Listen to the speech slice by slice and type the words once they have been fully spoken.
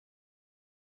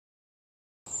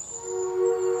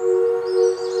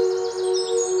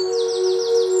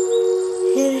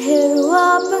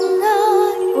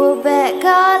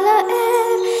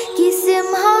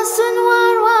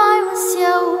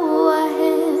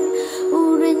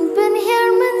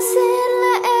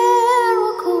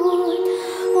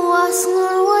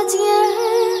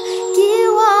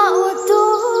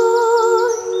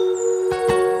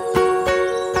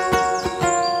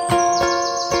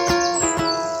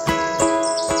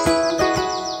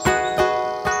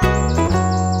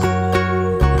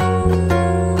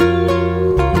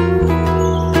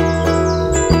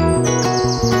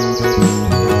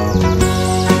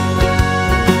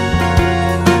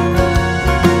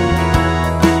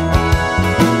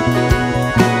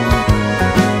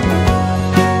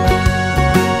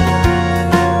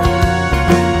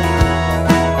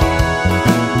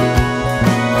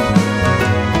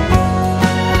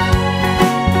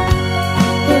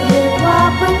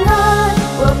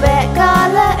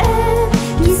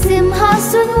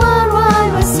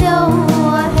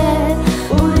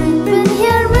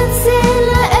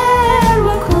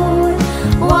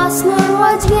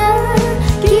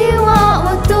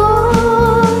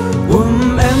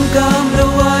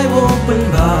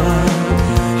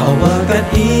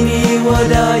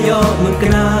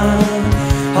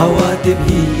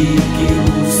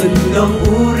ikiru senang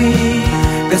uri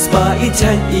kaspa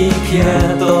ichan ikia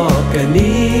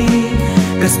tokani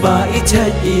kaspa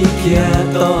ichan ikia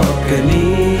tokani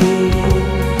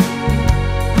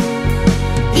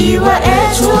Iwa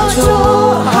cho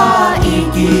ha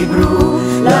ikibru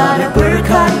lara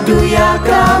perkandu ya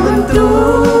kamuntu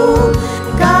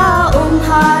ka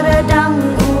haradang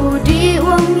udi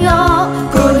wangyo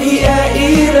kuli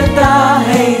irata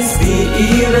hesti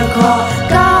irako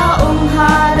ka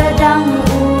haradang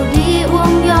udi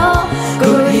wangyo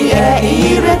kuli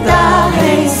irata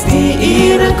hesti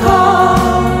irako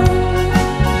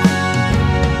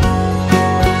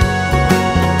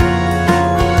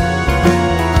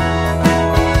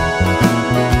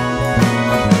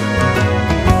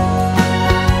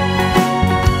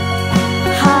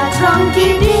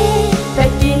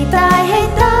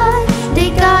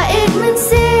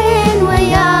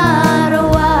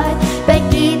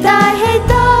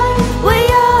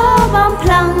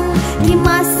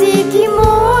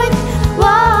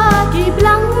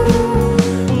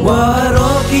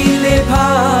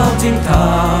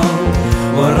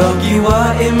Waragi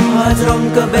wa im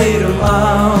hajrong ka bayram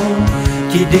aw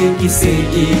Kideng kise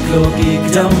iklogi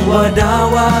kjam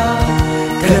wadawa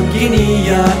Klem gini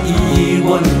ya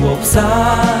iwan boksa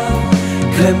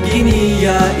Klem gini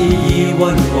ya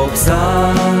iwan boksa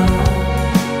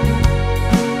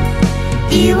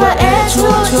Iwa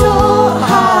cho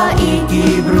ha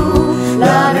ikibru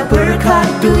Lara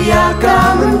perkatu ya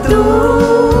kamuntu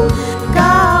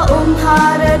Ka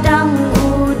haradang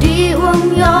udi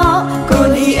wangyo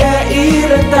Kuli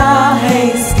irata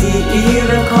hesti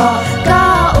irako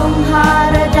Ka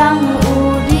haradang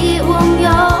udi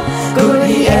wangyo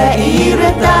Kuli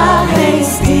irata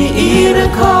hesti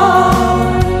irako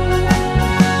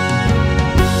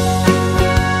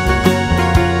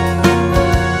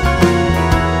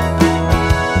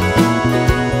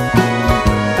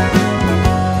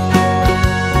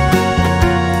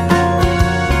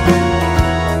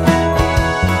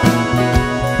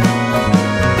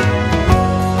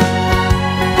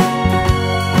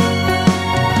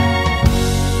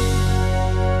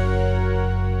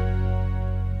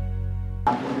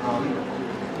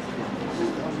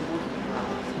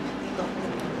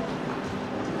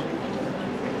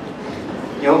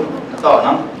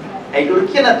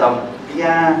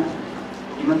Dia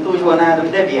dimentu juana tu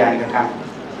dia biar ni kan,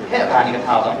 hebat ni kan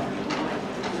tahu.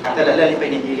 Kata lelaki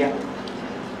pergi Nigeria.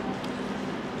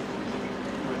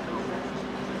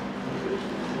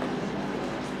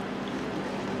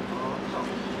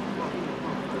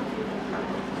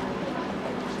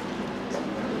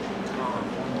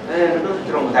 Itu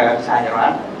cerung tak saya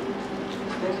kan.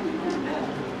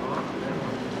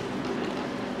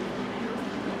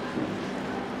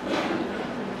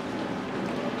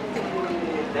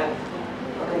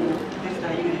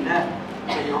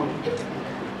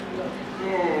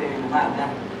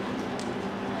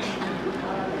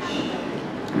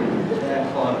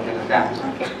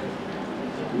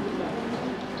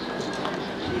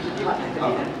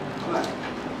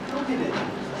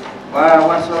 Wah,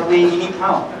 Wansalan ini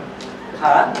kau,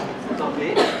 kan?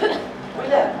 Okey.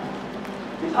 Boleh.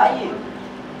 Dipakai.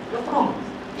 Yoprum.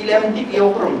 Ilmu tip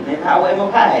yoprum. Ni kau yang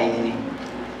pakai ini.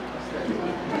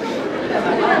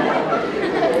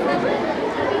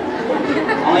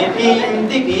 Orang ini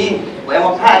tip ni,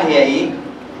 yang pakai ni.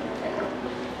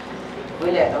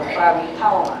 Boleh. Orang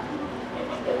tahu ah.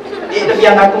 Dia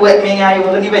biar aku buat mengai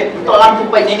untuk ni baik. Untuk lampu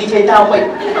baik ni saya tahu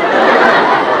baik.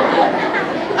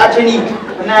 Macam ni.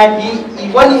 Nah,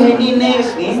 Iwan ini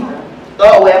next ni,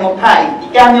 toh yang mau pai,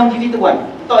 ikan yang TV tuan,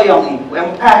 toh yang ni,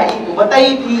 yang mau pai, ibu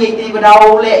batai pi, ibu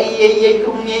berdau le, iye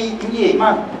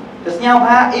mah, terusnya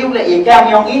apa, ibu le ikan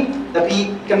yang ni,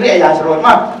 tapi kerja aja serot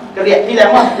mah, kerja pilih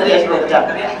mah, kerja serot aja.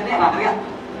 Kerja.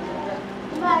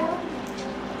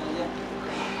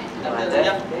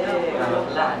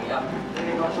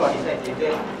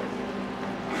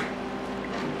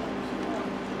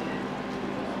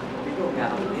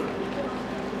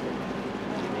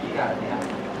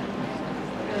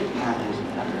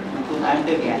 Untuk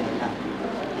anda kan,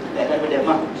 dah beda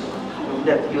mah,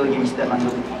 dah pure yang mesti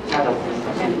masuk satu.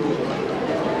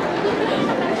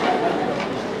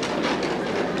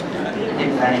 Ini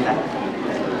sana tak?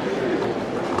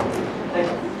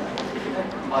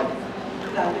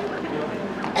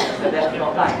 Sudah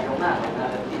coba, coba,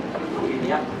 ini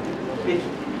ya, ni.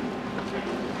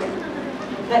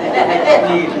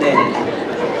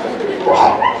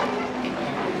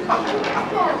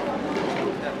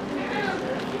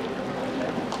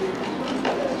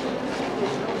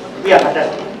 Biar ada.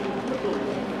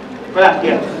 Pelan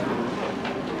dia.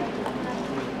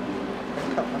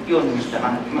 Kion mesti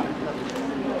mana?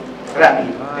 Berani.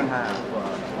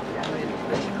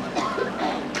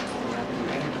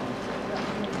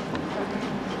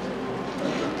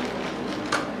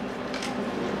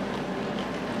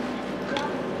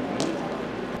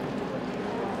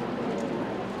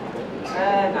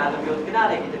 Nggak lebih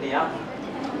kena deh kita nih ya.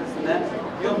 Sebenarnya,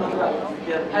 yuk nggak.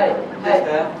 Hey.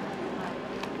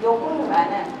 Yo pun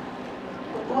mana?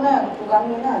 Tuna, tukang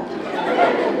mana?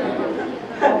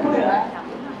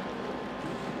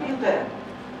 Itu.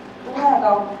 Tuna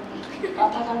kau.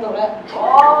 Apa sandok le?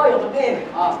 Oh, yang penting.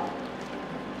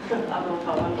 Aduh,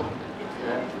 kawan tu.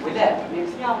 Boleh,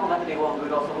 mestinya apa kata dia orang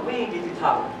dulu survei gitu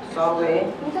tahu. Survei?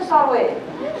 Itu survei.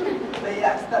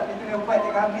 Saya start itu yang buat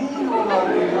kami dulu.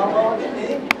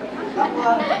 Jadi, apa?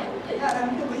 Ya,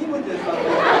 nanti begini je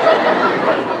survei.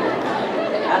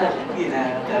 Ada begini.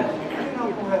 Ini nak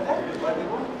buat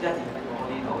apa? Jadi,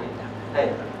 boleh tahu ini.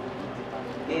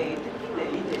 Hey,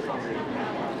 ini survei.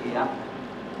 Ya.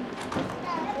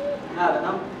 Nah,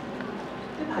 nam.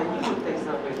 Kita ini buat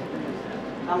survei.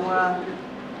 Nama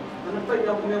kenapa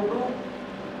yang punya tu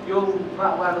yang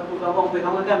rawat tu rawang tu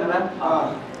kamu kan kan?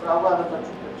 Rawat tu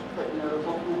cepat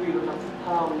sok tubi tu nak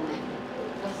tahu.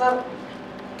 Asal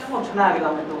kamu cina kita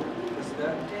itu.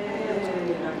 Sudah.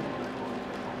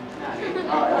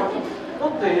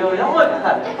 Betul yo, yang mana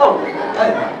kan? Tahu.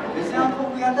 Biasanya aku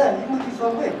punya ada, ini mesti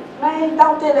survei. Main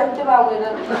tahu telem tu bawa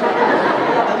dia.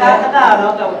 Kena lo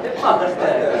kau cepat terus.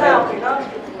 Tahu kita.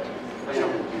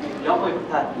 Yang boleh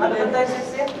bertahan. Mana yang tak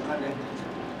sesi?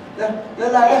 Dah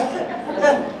lah.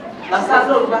 Asal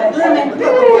lu baik.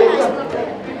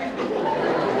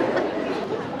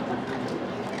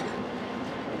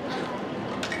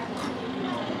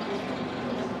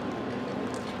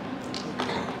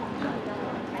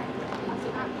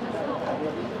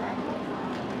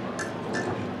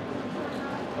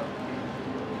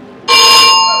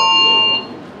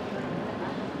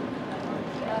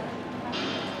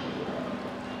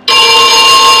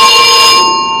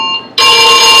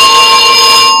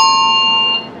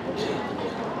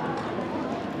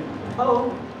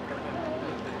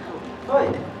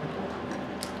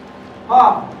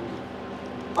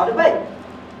 Ada baik.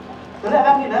 Boleh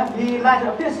kan kita di line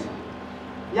office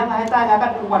yang kita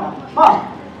akan keluar.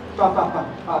 Contoh.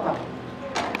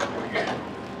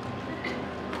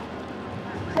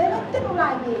 Saya nak tengok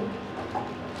lagi.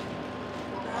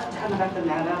 Jangan nak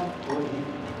ternyata.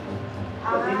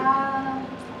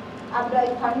 Abra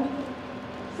ikan.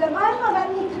 Semai makan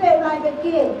ni trip lagi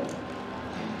ke?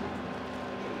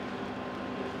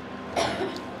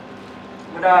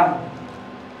 Mudah.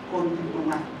 Pun di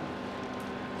rumah.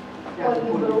 Pun di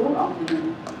rumah.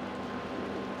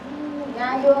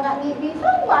 Ngayo nak ni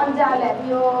bisa wanja lek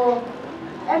yo.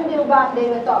 Em điều bàn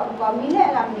để mà tọt có mí lệ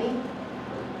làm đi.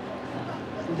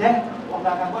 Deh, orang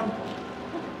belakang pun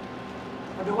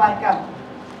berdoakan.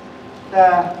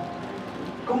 Dan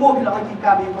kemudian lagi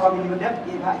kami program ini berdep,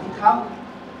 ia hak ikam.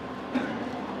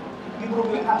 Ibu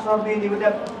rumah hak sorbi ini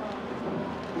berdep.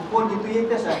 Pun itu ia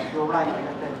tersa, dorai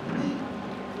kata.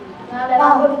 Nah,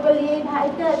 dalam berbeli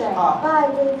hak itu dah.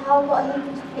 Baik, jadi tahu kok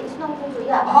ini cekik senang tunjuk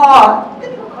ya.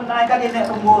 Jadi kau naikkan dia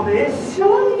nak kemudian.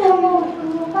 Semua dah mau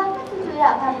apa tunjuk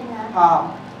ya katanya.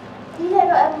 Dia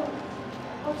dah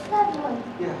oh, senang pun.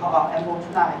 Ya, em mau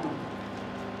senang itu.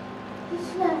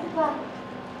 Senang apa?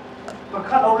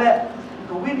 Berkat oleh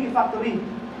the Winning Factory.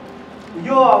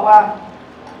 Yo awak.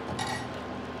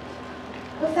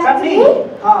 Factory.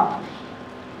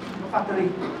 Factory.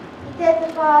 Kita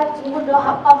tukar cuma doa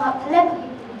apa lagi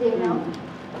dia nak.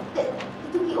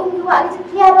 Itu ki juga ni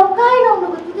sekian rokai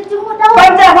nak kita cuma tahu.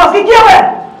 Baca apa sikit ke?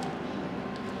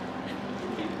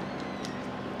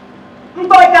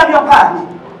 Entoi kami apa ni?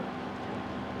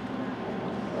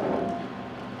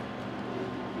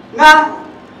 Nga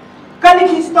kali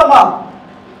kita mah.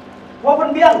 Walaupun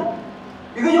biang,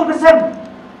 ibu yang bersem.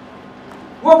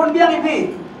 Walaupun biang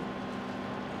ibu.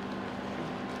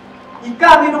 Ika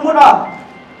minum muda.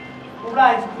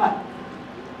 Mulai semangat.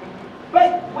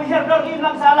 Baik, wihir dari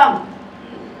Wansalan.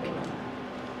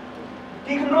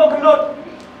 Di kenut,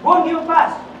 buang give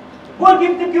pass, buang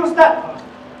give tip ustad.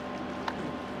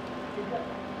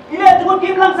 Ile tengok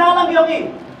give Wansalan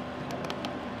Yeini.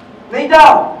 Lay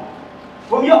down.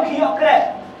 Buang yok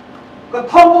krek.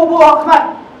 Ketemu buah kemat.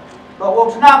 Bawa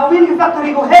senang Winning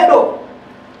Factory ko hedo.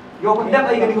 Yo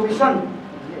pendek ai gani ko vision.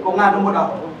 Ko ngadu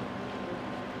muda.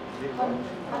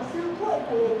 Hasil kau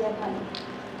apa yang kan?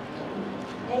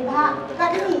 Pak,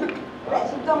 kan ni, tak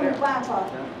cinta muka kau.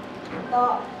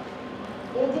 Tak,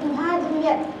 jeng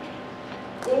lihat,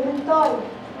 mentol,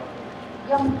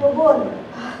 yang kebun.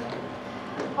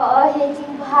 Oh, jeng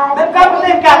Dan kamu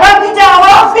bang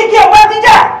tidak, fikir bang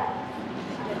tidak.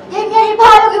 Yeini đi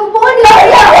phai cái bố đi.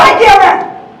 Ya, wah dia kan.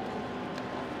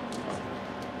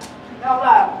 Đâu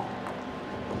là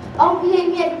Ông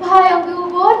Yeini đi phai ông cái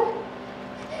bố.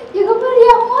 Dia có beri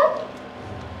yang mat.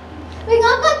 Vì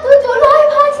ngangkat tu chỗ lai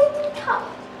phai sih tu thảo.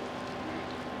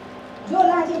 Chỗ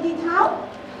lai sih tu thảo.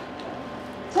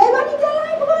 Saya wanita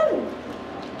lai pun.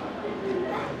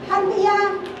 Handia,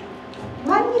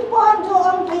 man ni pon jo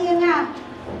ông thầy nga.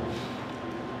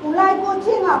 Ulai cô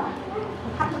chiên ngọc.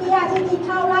 Handia sih tu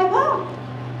thảo lai pun.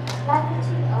 Lai cô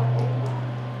chiên ông.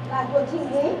 Lai cô chiên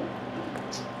gì?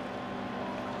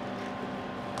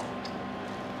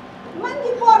 Man ni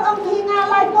pon ông thầy nga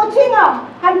lai cô chiên ngọc.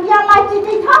 Handia lai sih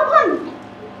tu thảo pun.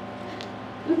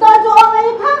 Kita jo ông ai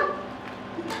pa?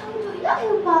 Thằng chú đã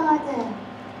hiểu bằng à thế.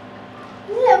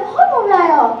 Ini làm hết một lại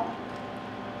à?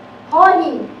 Thôi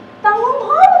đi, tao không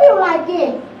hết điều lại kìa.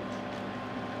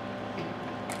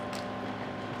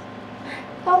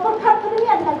 Tao có khát cái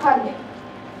nhận là khẩn.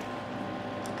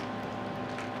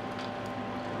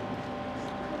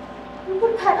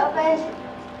 Bút thật ở bên.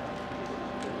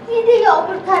 Đi đi ở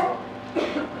bút thật.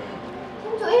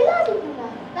 Không chú ý là gì nữa.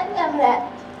 Tất ngầm lại.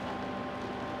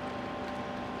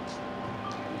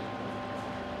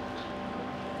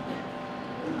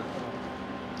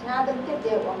 Nga đừng kết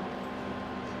điều không?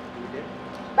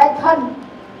 Bạch thần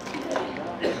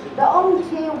đó ông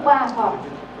chiêu bà họ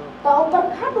đó ông bất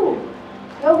khát đủ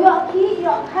yêu dọ khí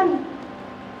dọ khăn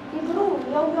thì đủ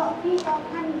yêu dọ khí dọ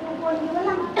khăn yêu buồn yêu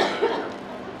lắm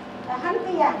là hắn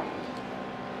kìa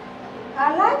hà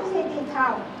lát sẽ đi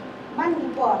thảo man đi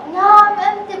bọt Nga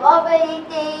em tiếp ở bên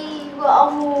thì của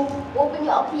ông bên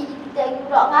nhỏ thì để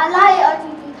rõ Nga lai ở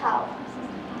trên thảo.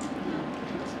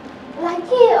 Lai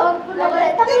kia ở bên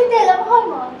đây tao đi để làm hơi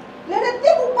mà. Lên đây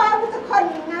tiếp ông ba với con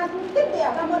Nga cũng tiếp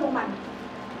đẹp ra mơn mình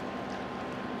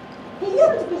thì yêu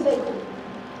được cái gì cũng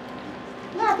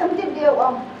Nga tâm tiếp điều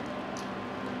ông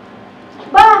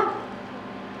ba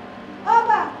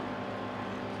ba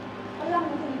con làm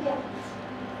cái gì vậy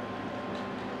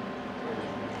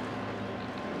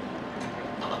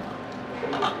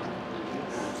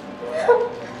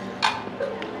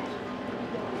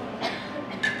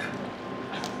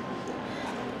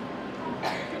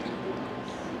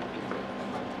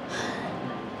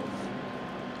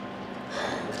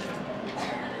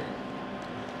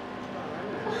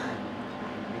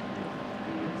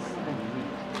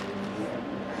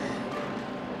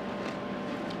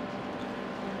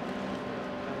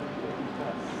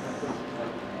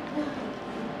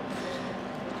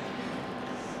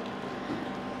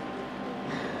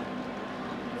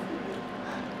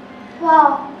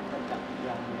Wow.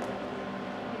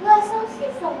 Nga sao xí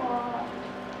xong à?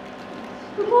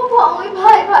 Tôi muốn bỏ người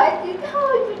phải thì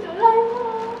thôi chú chỗ lai mà.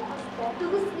 Tôi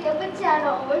có siap baca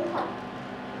nak orang tak.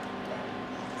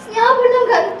 Siapa nak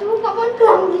kat tu kapan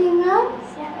kelang dia?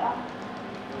 Siapa?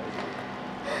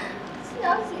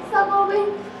 Siapa sisa kau ben?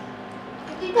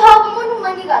 Kita tahu kamu nak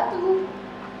mandi kat tu.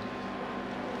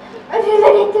 Ada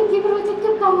lagi tu kita perlu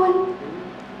cakap kamu.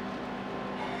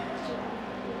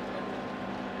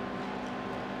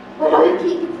 Boleh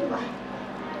gitu lah.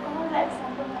 Kamu nak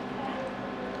sampai mana?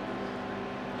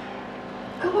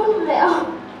 Kamu nak?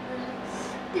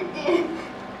 Tidak.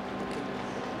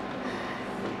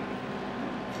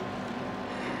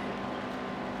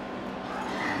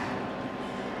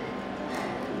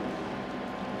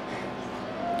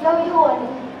 Yun.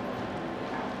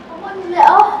 Kamu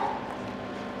nak?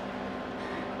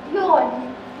 Yun.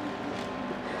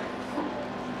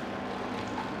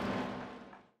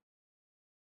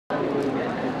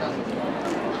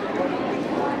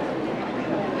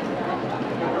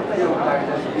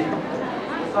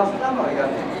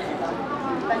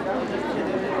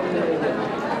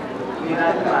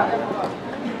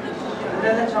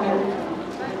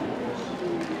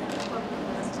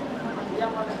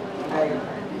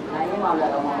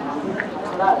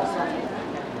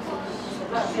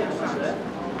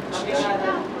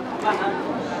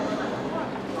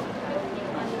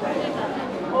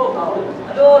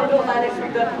 Aduh, tak ada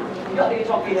speaker. Yok di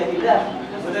choki tadi dah.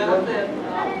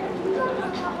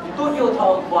 Tu yo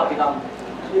tahu buat kita.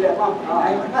 Tidak bang,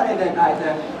 anh phát đây này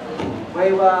rồi.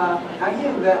 Vậy và tháng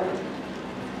nhiều rồi.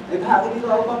 Để thả cái đi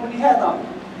đâu con đi hết rồi.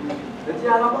 Để chia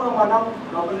nó có mà năm,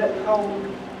 nó vẫn lệ câu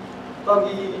con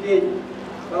gì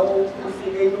câu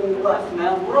si cái luôn quá.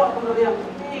 Nah, buruk pun dia.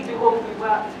 Ini kau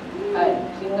kita.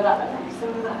 Singerak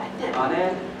aja.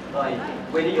 Mana? Rồi,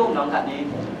 quay đi dùng nóng thật đi.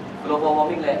 Global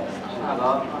warming lệ.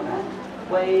 Đó.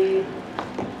 Quay.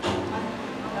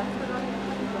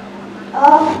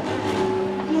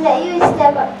 Gila you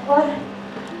step up for.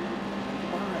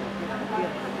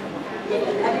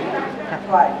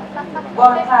 Rồi,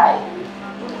 bon thai,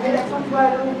 Ini dah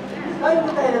sampai tu. Saya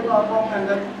betul dah kau ngomong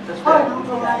kan. Hai,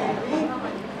 nong lain ni.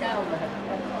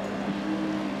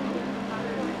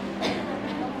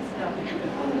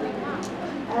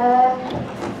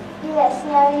 Tidak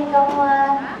senari kamu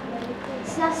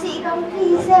senasi kamu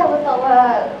kisah betul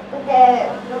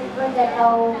betul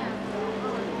tahu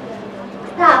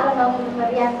tak apa nama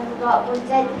meriang kau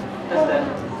projek.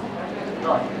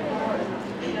 Rồi.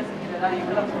 Đây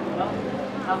là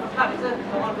nó phát đi chứ,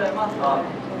 không ăn về mà. Rồi.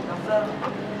 Xong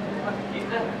kịp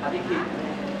đấy, đi kịp.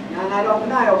 Nhà này đâu có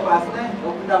đâu pas này,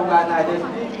 đâu có đồng bài này đấy.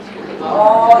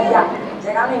 Oh iya,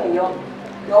 saya kami nih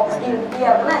yo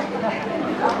skincare nih.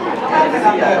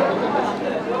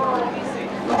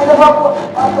 Ada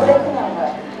apa deh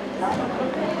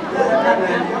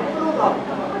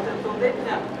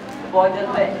nggak? Boy chân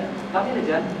lệ, kami được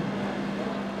chưa?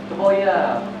 Boy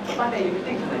depan dari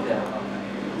meeting saja.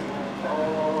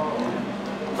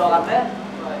 Solat deh.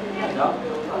 Đó.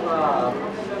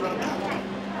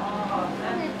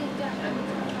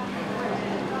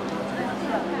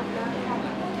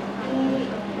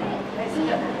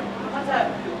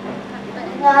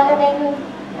 Ngalo deh ni,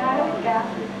 ngalo dah.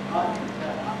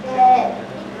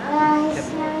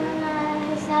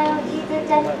 Hisna yang itu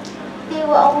dan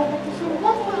dewa orang itu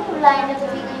sudah mulai nak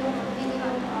video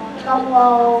kamu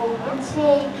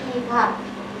Pynsakhiat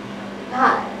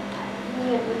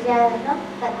ni berjalan, no?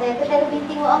 Kata kita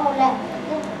meeting orang mulai.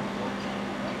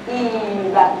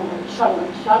 Bạn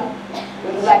sẵn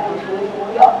bạn cứ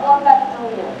dọn con bạn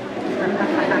thôi.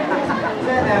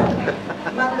 Thế này,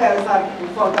 mang về sản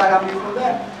phẩm tài làm gì không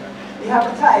đấy? Đi học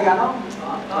chạy cả nó.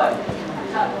 Rồi.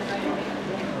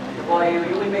 Boy, you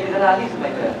will make the list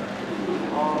later.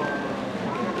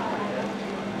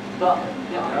 Đó.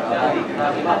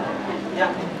 Ya.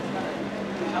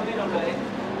 Kami dong dari.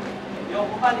 Yo,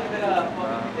 bukan ini adalah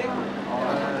politik.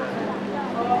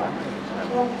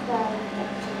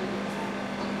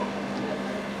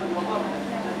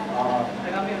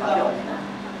 Kami tahu.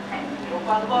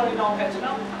 Bukan baru ini orang kecil,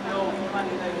 yo, bukan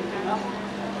ini dari kecil.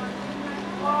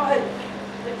 Oh,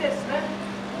 itu sih.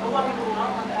 Orang itu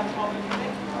orang ada apa ini?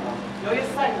 Yo, ini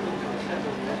saya itu.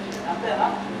 Apa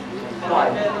lah? Rồi.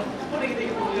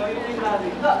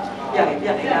 Biar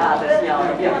ada siapa,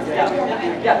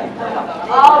 biar.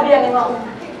 Oh, biar ni mau.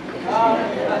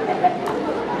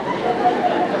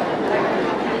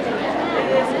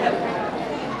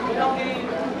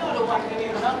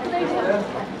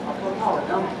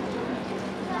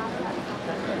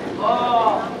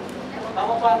 Oh,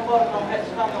 kamu paspor, kamu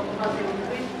HSK, kamu masih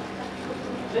ini.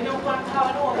 Jadi yang kurang tahu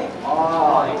tu ni.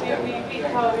 Oh, ini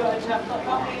tahu yo macam tak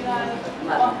kami lah.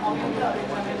 Kami tak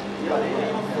ada. Yo,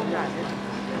 ini yang sudah.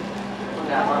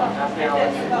 Sudah masih awal.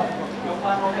 Yang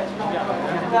paspor HSK, yang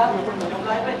lain pun.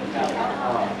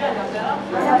 Kan ada.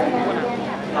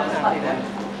 Apa ini?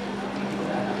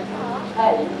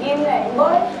 Hey, im này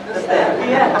mới.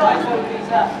 Kia.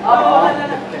 Oh.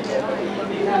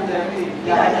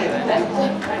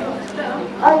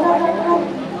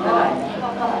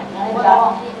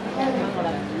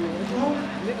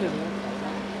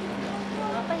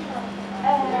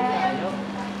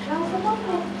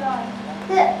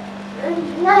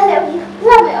 Nay liệu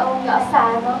là mẹ ông nhỏ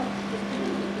xài không?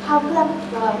 Không lắm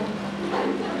rồi.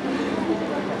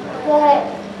 Thế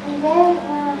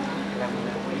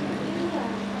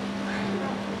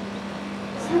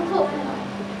sư phụ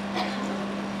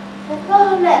có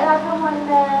hôm nay là không mình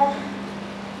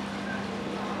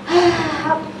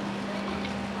học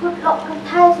hút lộn con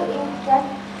thai sự yên chân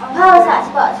bao giờ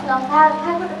chị bảo chị lòng thai có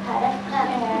được thải đấy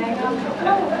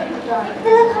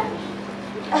tức là không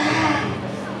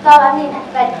cho làm gì này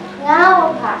vậy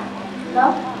ngao phải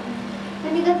đó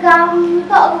thì cái cam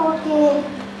tọ một kì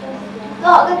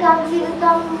tọ cái cam gì cái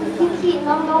cam khi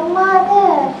nó ma thế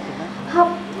học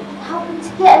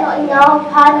Pynsakhiat nó nhau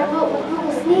phá nó được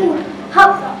cái gì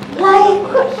học lại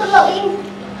khuất lỗi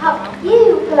học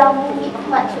nhiều cái làm bị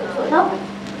mặt chỗ nó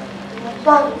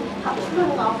còn học luôn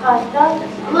ngõ khỏi đó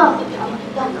mà học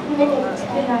không nên để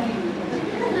chơi này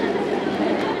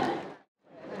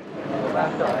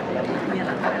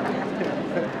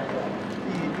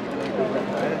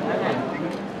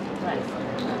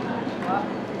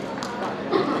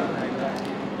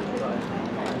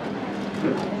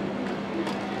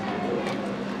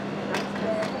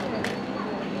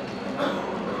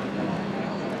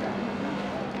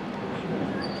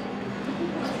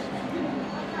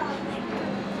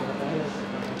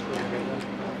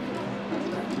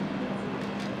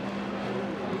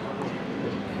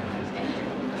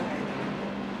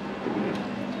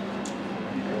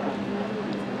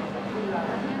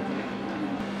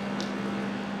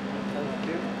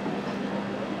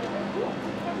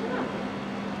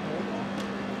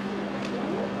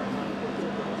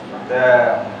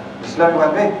Islam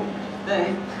buat be.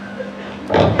 Deh.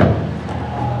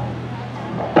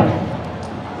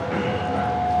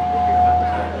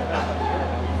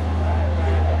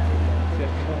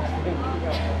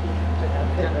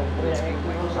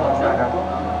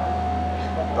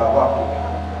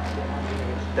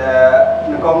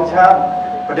 Negong chap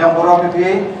pedang borong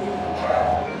pipi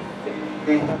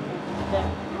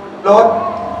lot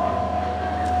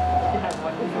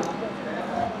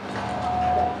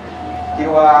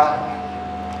kira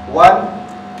wan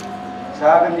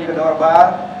sahabat di kedua bar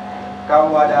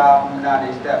kamu ada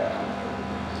menadi step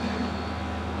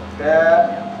ke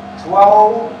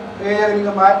suau yang ini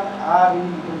kemat hari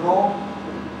dulu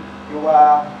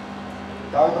kira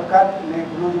tahu berkat ni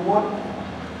dulu jumut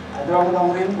ada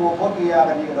orang rin buat dia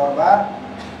akan di kedua bar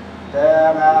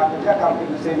dan kita kalau di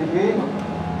mesin ini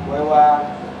bahwa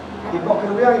kita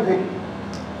kerja ini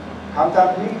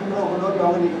hamzah ini kalau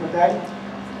yang ini kebetulan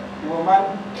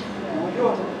Iwaman,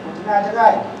 wujud, punya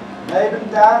jagai. Dari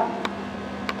benda,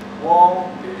 wow,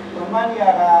 teman ya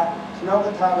kan, senang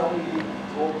kita lagi,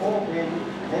 oh, dari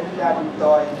benda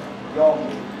ditoi, yang,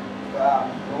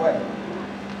 dua.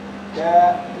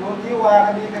 Jadi, nanti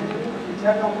wah ni kan,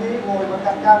 Chanlang ni, wow,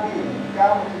 makan kami,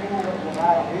 kau mesti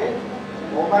mulai ni,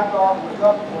 Iwaman kau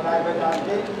mulai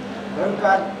berjanji,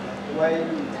 berkat, wah,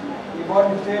 Iwan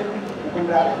mesti bukan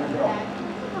berada di dalam.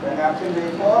 Dengan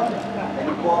sendiri pun,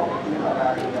 ini pun ini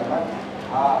pada hari dapat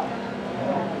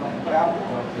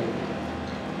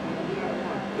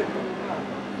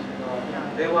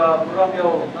Dewa Buram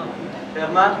yo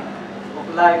Herman,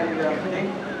 mulai dari sini.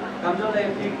 Kami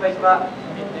sudah di Manchwa,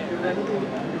 di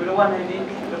ini,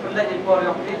 berpindah di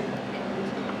Ewodki.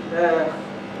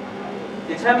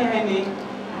 Di kami ini,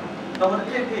 nomor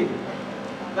 3,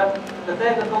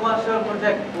 ketika commercial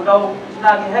project, udah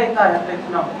senang hai kaya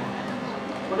teknolog.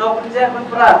 Udah kerja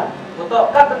berperan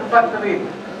untuk kat factory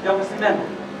yang semen.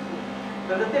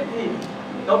 Tetapi ni,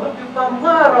 kalau kita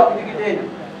marah di kita,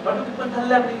 kalau kita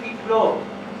Challam di kilo,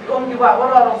 Iongpiah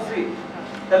walau sih.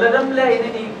 Kalau dalam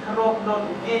lain ini kalau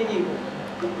Yeini,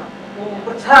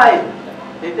 percaya,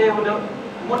 itu udah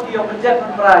mesti yang kerja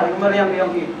berperan yang meriang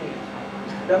yang ini.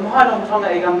 Dan mohon orang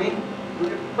sangat agam ni,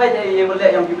 banyak yang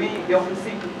boleh yang kini yang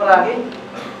mesti berperan ini.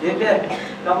 Jadi,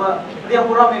 kalau yang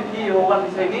kurang itu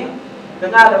orang di sini.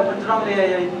 Dengan ada pencerang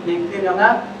dia yang yang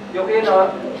yang ino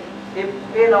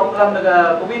kelam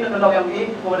dengan komin dengan yang ini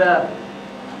pada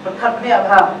berkat ni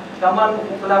apa? Kaman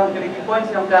kelam jadi poin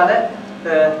yang kala,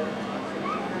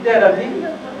 dia ada ni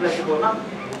boleh sebut nak.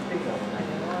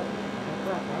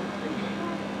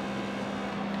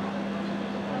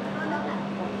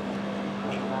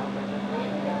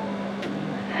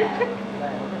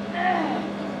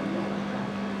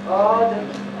 Oh,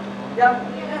 yang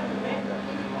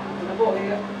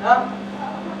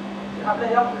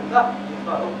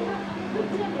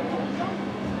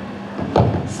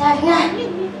Sarna,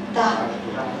 dah.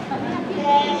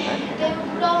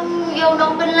 Belum yang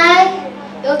nombor lain,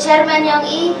 yang chairman yang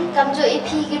kamjo EP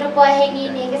kita buat hari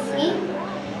ni kesini.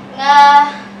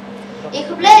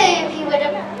 Ikut boleh EP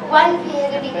pada one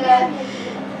ketika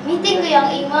meeting ke yang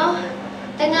mah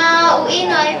tengah UI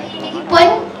na EP ni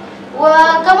pun,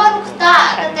 wah kamu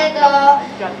tak kata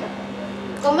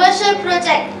commercial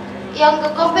project yang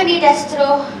ke company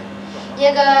dastro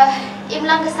ya ke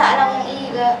imlang kesalang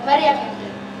ke Mariam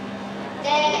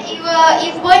iwa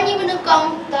pun ni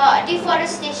menukang the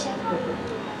deforestation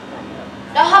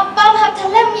dah hapam hap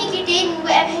Challam ni kita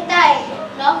buat hetai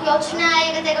noh yo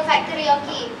chnai ke te factory yo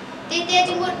ki tete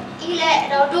jimut ile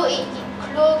dah do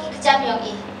klo ki kejam yo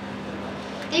ki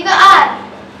tiga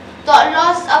the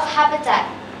loss of habitat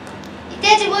ite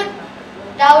jimut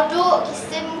Daudu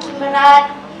kisim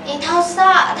kimerat thao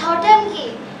sa thao dem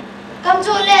ki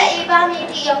kamjo le ba mi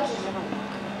ti yo ki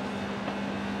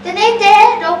tenete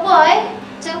do boy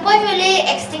boy really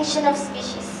extinction of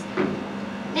species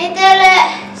nete le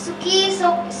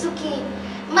suki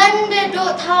man de do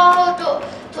thao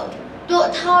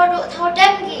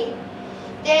dem ki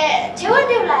de chewan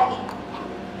de lagi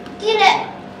ki le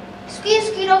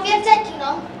suki do viet ki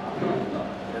no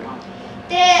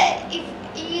de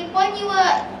when you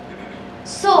were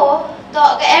so the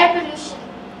air pollution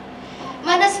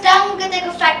mana sedang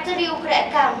ketika factory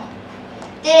ukrekam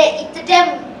de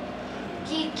itadem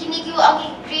kini ki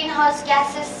ang greenhouse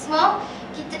gases semua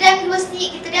kita dem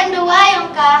mesti kita dem dua yang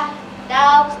ka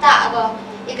dah tak go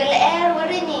igal air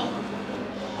warini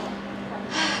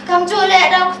kam jole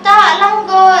dah tak lang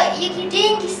go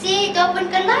ikiding kisi do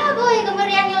pun kala go igal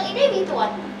marian yang ini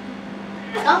bituan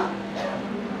no.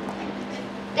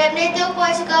 Dan itu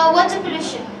kuat water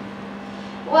pollution.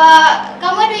 Wah,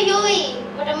 kamu ada yui,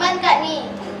 pada man kat ni.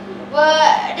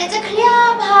 Diaจะเคลีย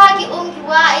ร์พากิกิ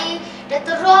ว่าเดต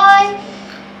รอย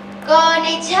ก็ใน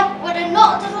ชับว่าเดนอ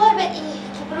กตรอยแบบ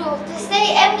กิบรูจะใส่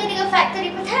นี่ก็แฟคทอ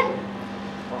รี่พัฒน์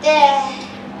แต่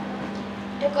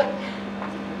เดี๋ยวก่อน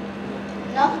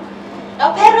เนาะเรา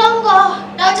เพลงก็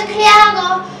เราจะเคลียร์ก็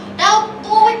เรา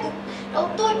ตูด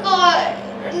ก็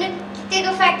กิจ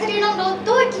ก็แฟคทอรี่น้องเรา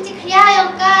ตูดกิจเคลียร์ยัง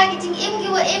กากิจกิ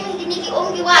ว่ากินี่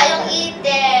กิว่ายังแ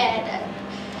ต่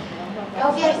เรา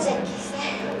เวียร์เจ็ดกิ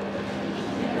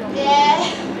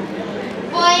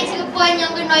boy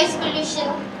yang ke noise pollution.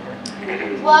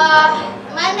 Wah,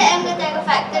 mana kata ke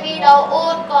factory dah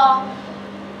old ko.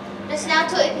 Terus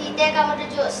nak tu ipite kamu tu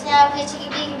jual senyap ke cigi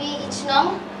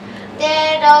cunong.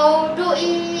 Dia dah do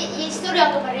istri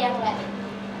yang kemarian lah.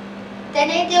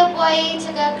 Dan itu boy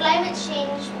jaga climate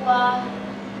change. Wah,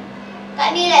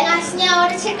 kat ni lek ngasnya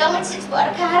ada cik kamu cik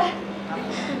buat kar.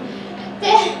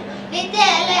 Ni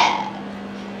lek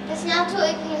terus nak tu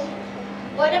ipite.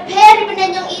 Wadah peri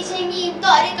penanjung ini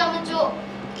tak ada kamu cuk.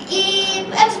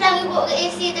 Em sedang ibu ke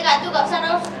AC dekat tu kat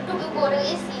sana tu ibu ke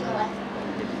AC kawan.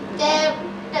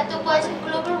 Dan tu buat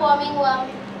global warming wang.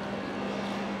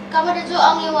 Kamu dah cuk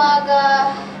angin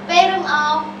waga perum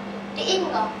au diin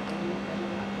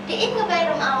ke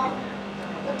perum au.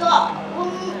 Untuk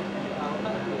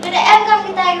ada em kamu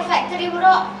kita ke factory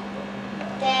bro.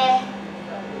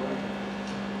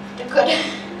 Dekat.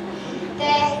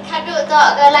 Kaduk tak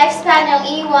ke lifespan yang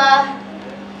iwa.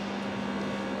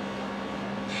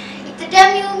 Itu dah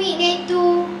miumi ni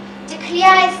tu,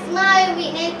 jekliai semua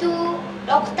miumi ni tu,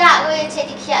 dok tak ke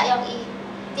jadi kiat yang i,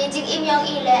 jadi im yang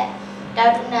i le,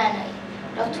 dah dunan ni,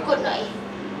 dah tukut ni.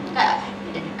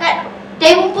 Kat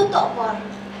demo putok por.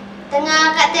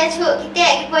 Tengah kat tercuk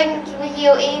kita ikut kita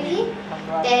yo AV,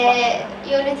 te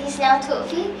yo nanti senang tu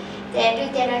fi, te du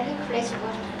terang ni fresh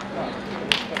por.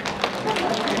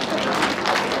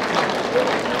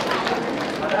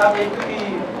 Padahal itu di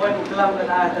poin kelam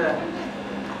kan ada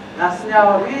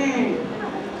nasnya wih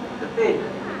detik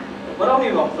berapa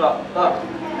ni bang surat tak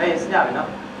senyap ni nak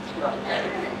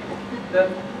dan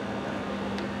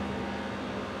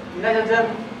kita jajan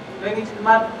lagi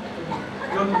cemat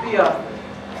Iongpiah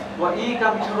buat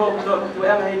kami suruh tu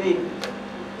ini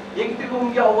yang kita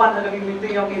kumpulan awan ada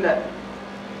meeting yang ini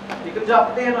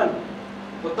dikerja PATEIN kan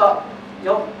betul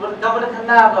yang kamu dah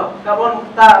kenal tu kawan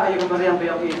tak kayak kemarin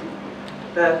yang ini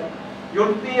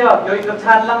Iongpiah yang ikut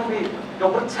Challam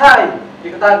yang percaya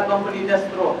dikatakan company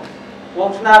destro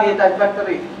Wansalan E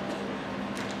factory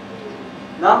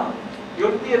nah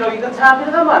Iongpiah yang ikut Challam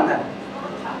itu mana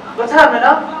percaya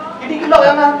mana ini kita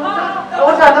yang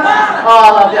percaya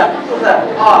biar susah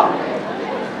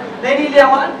ini dia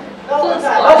mana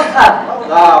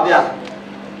percaya biar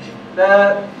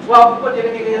wah buat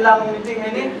jadi hilang meeting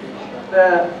ini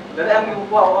dari yang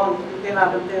buat orang kita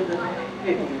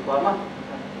ini buat mah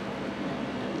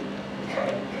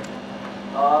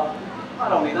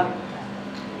orang ni nak.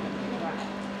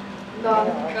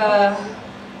 Donc,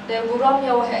 để vụ rong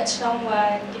nhiều hệ trong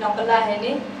kỳ nọ bala hệ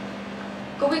ní,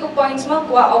 có biết có points mà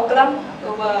qua Auckland,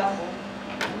 và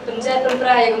tuần giờ tuần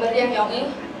prai cũng mới riêng nhau ní,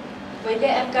 với cái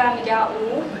em cam mình giao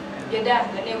u, bây giờ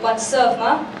là nếu quan serve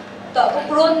mà, tạo có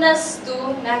proneness to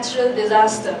natural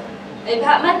disaster. Để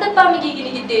bạn mang tất cả mình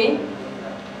gini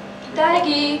kita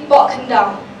lagi bawa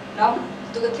kendang, no?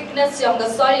 Tu cái thickness yang ke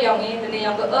soil yang ini, dan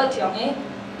yang ke earth yang ini,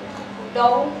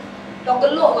 dah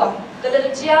keluk kan?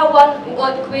 Kalau dia wan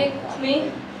earthquake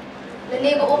ni, dan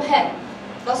ni ko head,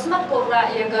 dah smart ko ra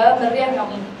yang ke meriang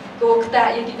yang ini, ko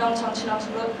kita yang di nong chang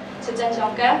sejan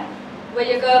chang kan, wa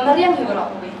yang ke meriang yang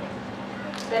orang ini.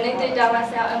 Dan itu jangan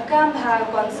saya engkau bahar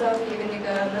konser yang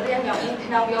ke meriang yang ini,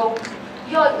 kenal yo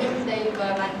ini dari ke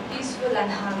peaceful and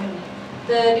harmony.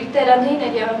 Dari teran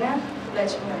ini dia orang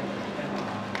belajar.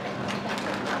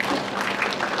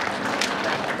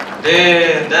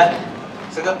 Dah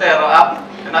seketer up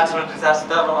natural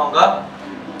disaster orang enggak.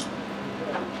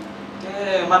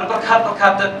 Mana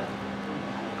perkat tu.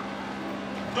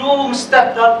 Du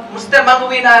mesti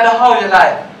mangwin ada hau je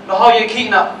lai. Dah hau je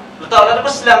kina. Letak ada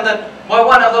Muslim tu. Boy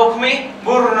wan atau kami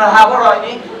burna habar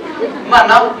ini.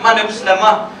 Mana Muslim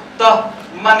mah. Toh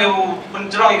mana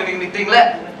pencerang yang meeting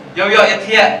le. Yo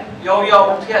etiat. Yo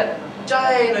etiat.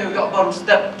 Cai no yo baru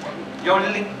step. Yo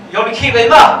likih baik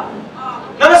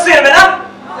Nama sen mana?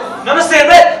 Nama sen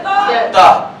bet?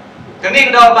 Tak.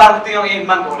 Kini kita baru tengok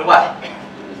iman kau lepas.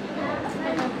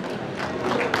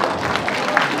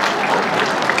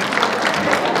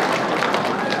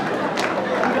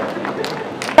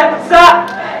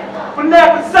 Benar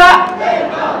besar.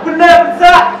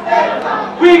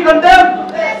 We condemn.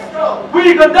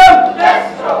 We condemn.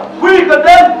 We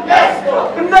condemn.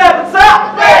 Benar besar.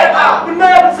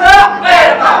 Benar besar.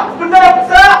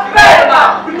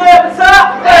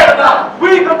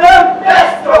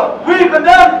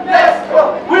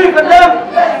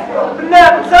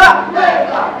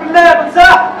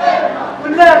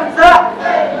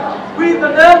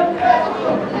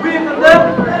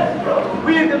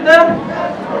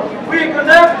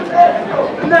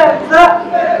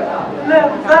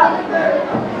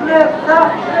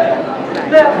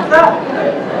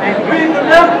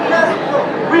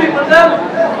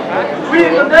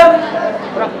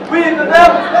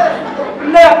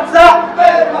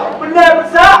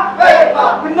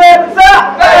 benar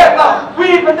besar.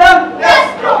 Wih pedang.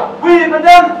 Wih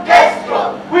pedang.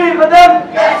 Wih pedang.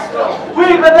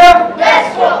 Wih pedang.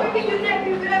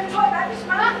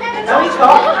 Jangan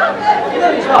cakap. Kita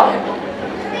ni cakap.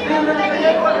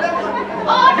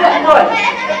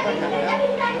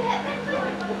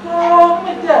 Oh,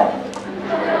 macam.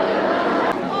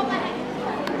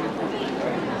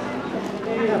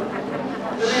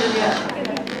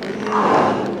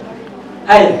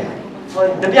 Hai,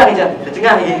 dah biar je, dah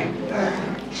tengah lagi.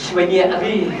 Yeini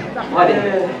abi, mana?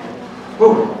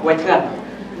 Wait tengah.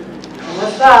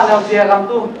 Masa nak dia kamu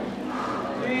tu.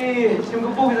 Ih,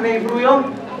 sungguh pun kita ni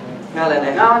peruyung. Ngalah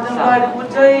dah. Nah, macam ada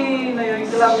pucai, na yang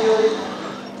Islam yo.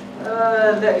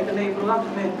 Dah kita ni peruyung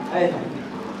ni. Hai.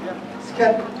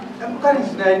 Sekat, bukan di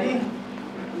sini ni.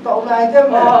 Tak ulai je.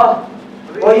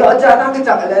 Oh, ya aja nak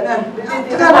kecak lah ni.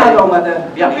 Kan ada orang ada.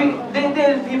 Biar.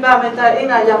 Dia tiba minta ini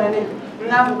yang ini.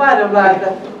 Nampak dah ulai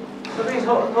dah. Tapi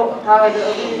sok tahu je.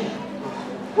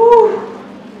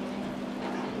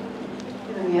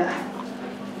 Kita ni ya.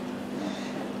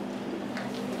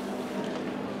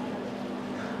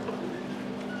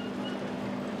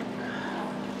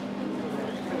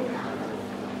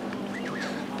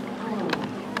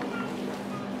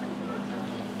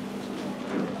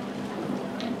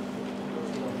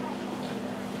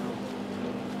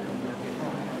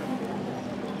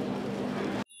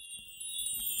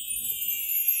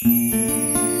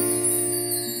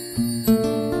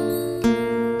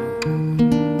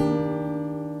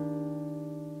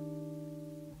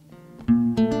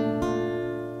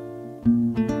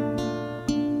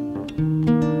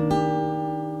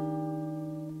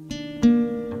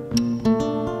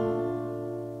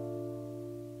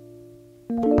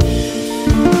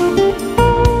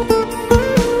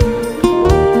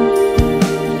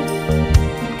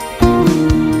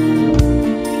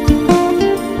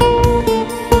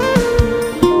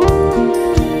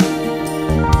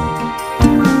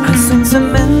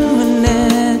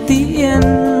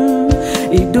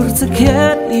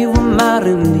 Pynsakhiat iwa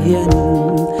marimlian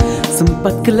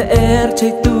sempat keler cai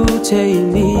tu cai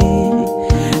ni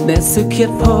dan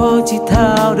sakhiat po ji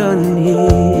tau don ni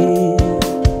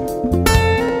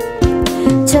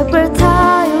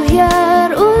Sepertayu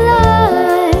hiar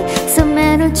ulai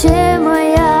semenu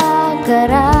cemoya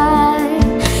karai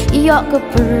Iok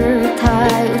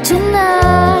kepertayu cena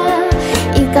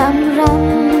ikam ram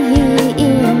hi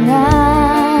ina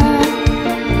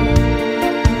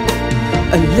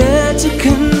Ale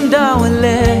Kyndiah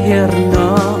ale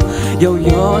herno yo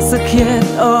yo sakhiat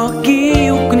oki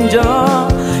ukunjo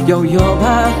yo yo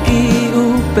baki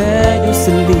upe yo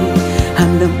seli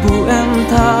handang pu em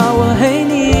tau hey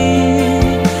ni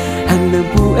handang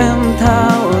pu em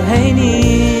tau hey ni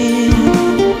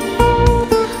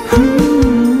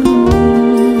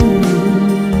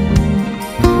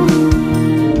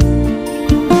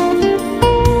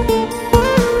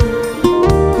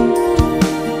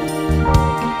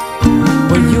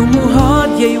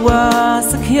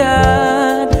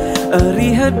Sakhiat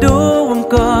Rihado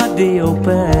wangka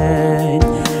diopen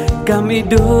Kami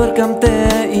dur kam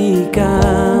te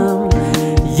ikam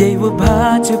Yei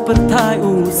wabaca pertai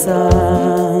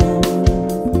usam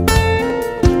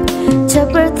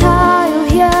Sepertayu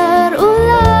hiar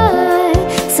ulai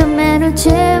semenu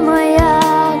cemoya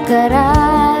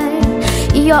karai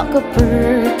Iok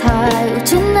kepertayu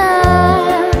cena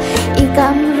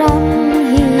ikam ram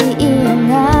hi ina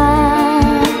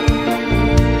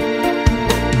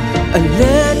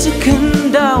Ale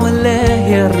Kyndiah ale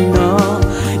herno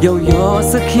yo yo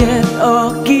sakhiat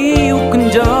oki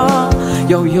ukunjo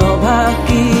yo yo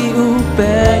baki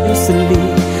upe yo seli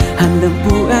handang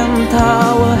pu em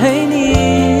tau hey ni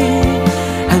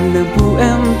handang pu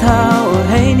em tau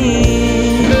hey ni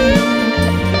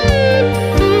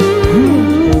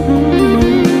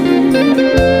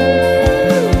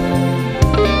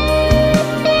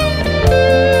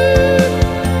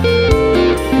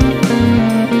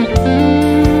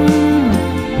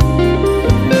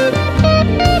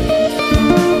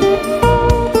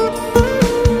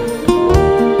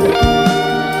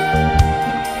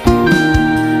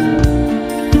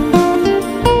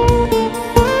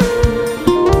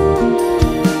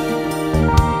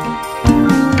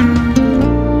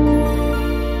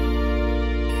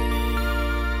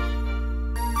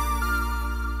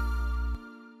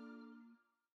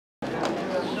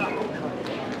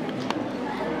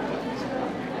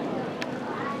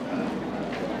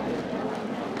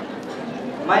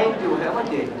Mai tu dah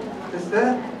mati.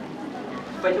 Sister,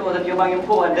 Supaya tu orang yang yang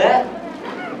pun ada.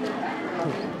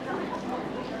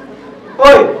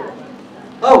 oi.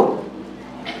 Oh.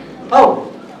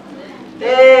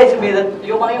 Sembilan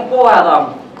yang pun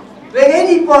ada. Lagi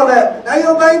ni pun le,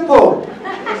 ayo baik pun.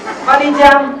 Mari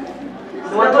jam.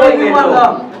 Semua tu ingin tu.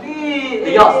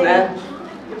 Dios le.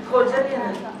 Kau jadi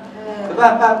ni.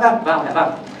 Bang.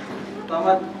 Bang.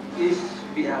 Selamat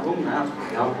biar rumah.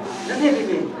 Nanti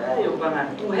bibi. Ayo bang.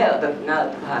 Tu hell tak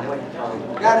nak hal ni.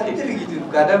 Kan itu begitu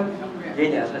kadang.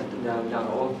 Yeini asal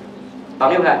yang oh.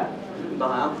 Bang yêu kan?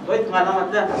 Bang, tôi ngàn năm mặt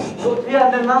ra. Số thiên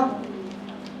nên lắm.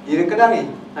 Ini kena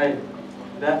ni. Hay.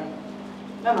 Dah.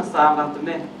 Nó là sao làm tụi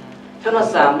này? Cho nó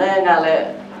sám đây ngà lệ.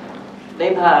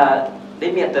 Đây mà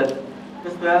đây miệt tật.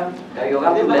 Cái sao? Cái yêu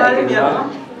gắm lệ cái gì đó.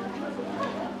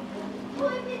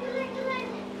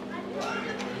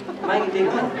 Mai cái gì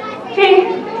không? Khi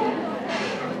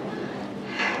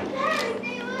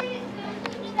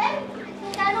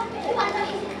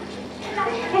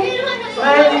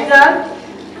Hai đi chân.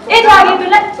 ít là cái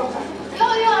lên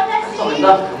Không được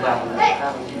đâu. Không vào. lên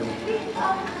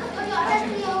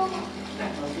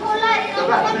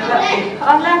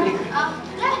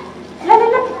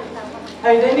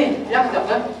Hay đấy nè, nhắc chậm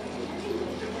đấy.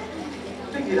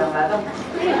 Cái gì đang lá đâu?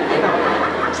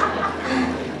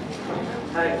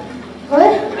 Hay.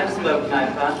 Em xin mời một ngài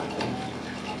phá.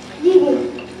 Gì vậy?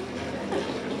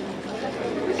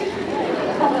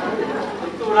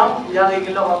 Tu lắm, giờ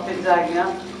cái lọ tên dài nhá.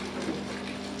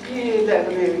 Cái để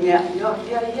cái này nhẹ, nhớ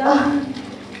kia.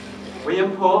 Với em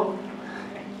phố.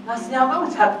 Nó xem nó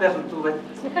chặt về phần tu vậy.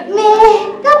 Mẹ,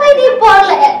 các bạn đi bỏ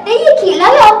lẹ, đấy như khi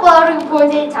là họ bỏ rồi bỏ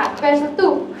dây chặt về số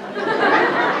tụ.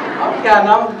 Cả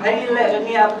năm hay lệ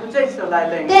nghe tu chơi sửa lại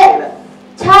lệnh. Để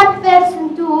chặt về số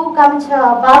tụ cầm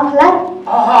chờ Bamphalar.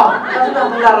 Nó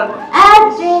sudah melarang.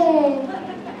 Ada.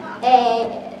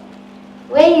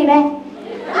 Wei này.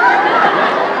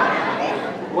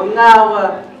 Muốn ngao à.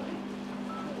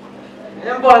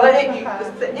 Em bỏ ra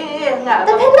ngã.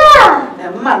 Tôi khăn à?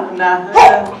 Em mặn nà.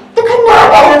 Tôi khăn à?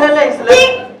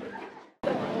 Lên.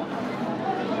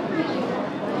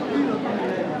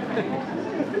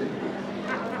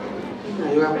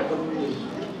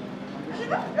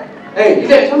 Eh, ini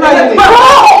sebelah ni.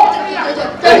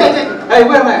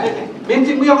 Bukan meh.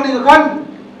 Benci punya kau ni kan?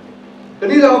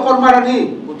 Kini lah kau marah ni.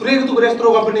 Putri itu ke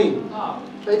restoran company.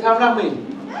 Saya Chanlang ni.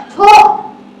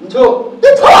 Cho.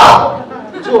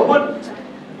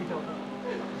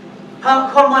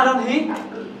 Kau marah ni?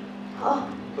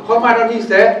 Kau marah ni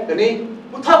saya. Kini.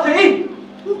 Thật thì.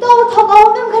 Tôi thật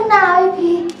ông em khăn nào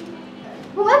thì.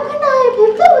 Em khăn nào thì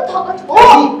tôi thật ở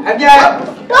Hanya.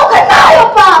 Đâu khăn nào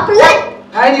apa? Pelan.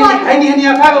 Hai ni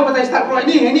apa kau patah start kalau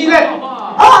ini le.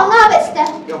 Ngah besta.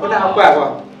 Yang pernah apa kau?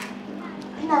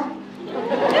 Nah.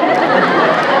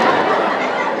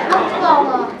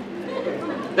 Apa?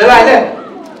 Dah lah le.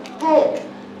 Hey.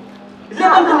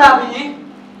 Lihat kenapa ini?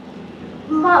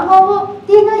 Mak mau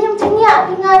tinggal yang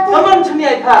cenyak tinggal tu. Kamu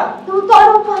cenyak tak? Tu tak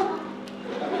lupa.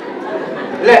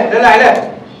 Le, dah lah le.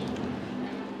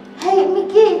 Hey,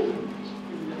 Miki.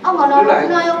 Ang ano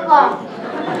na yung ka?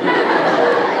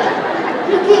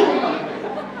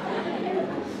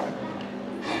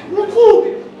 Miki.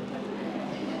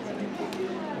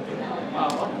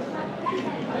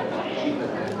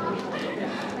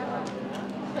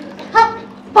 Ha,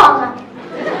 bang.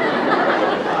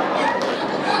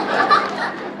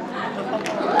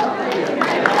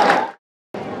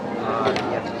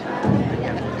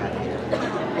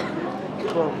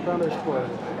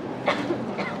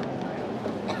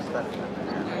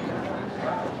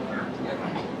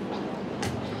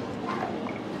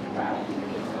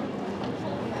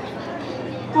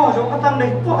 Bỏ chỗ tăng này,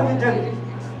 bỏ như thế.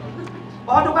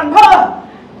 Bỏ chỗ ăn phơ.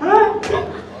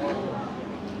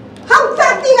 Không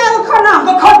tạc tí nào con nào.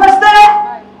 Có con bật xe.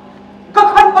 Có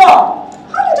con bỏ.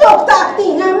 Không được tạc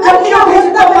tí nào. Kan yêu thì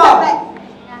chúng ta bỏ.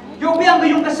 Yêu biang ke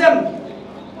yung kesem.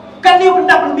 Kan yêu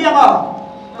benda pen biang oh.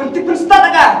 Penting pen start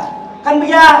aga. Kan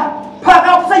biar phak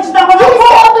out sai sedang mana.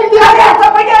 Pen biang ada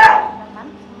sampai ke.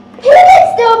 Hidup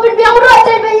sedang pen biang rot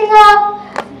jadi bayang.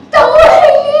 Tahu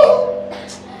ini.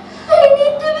 Ini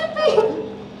tu pipi.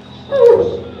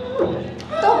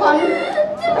 Tahu kan?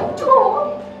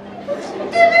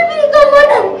 Pipi kau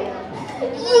mana?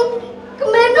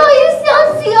 Kemana yang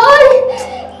sial?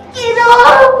 Kira.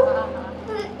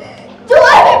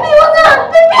 Jual pipi mana?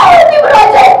 Pipi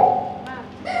beraja.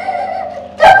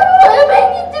 Tahu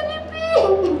ini tu pipi.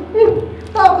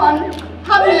 Tahu kan?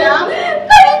 Kami yang.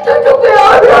 Kali tu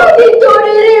juga orang di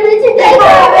curi ni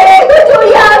cerita.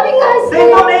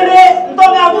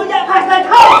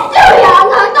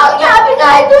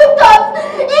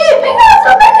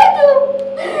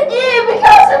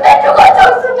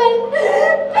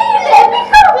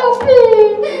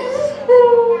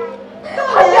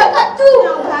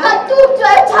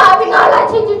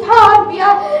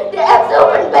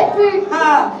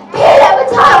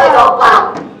 Percaya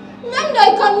coba. Memang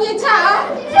dari kon ni cah.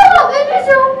 Coba ini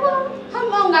coba.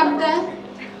 Kamu ngam deh.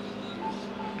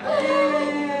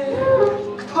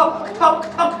 Ketok.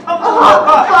 Kenapa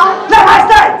apa?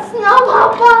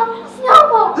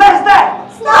 Kenapa? Lester.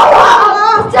 Kenapa?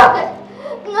 Jangan.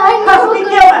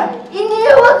 Ini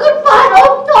waktu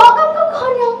parok toh kamu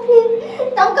kan yang pin.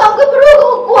 Tangkap ke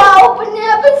perlu gua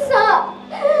punya besar.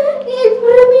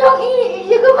 Ibu yang ini,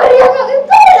 juga beriang yang itu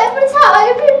boleh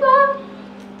percaya pipa.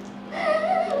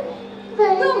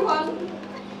 Tuhan.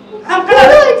 Ham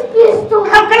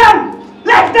kelam.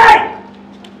 Lester.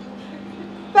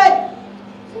 Baik.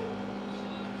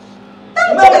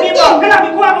 Mau ni kelam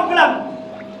gua kelam.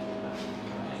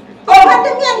 Kau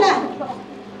ada mana?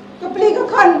 Kepeli ke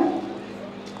kon.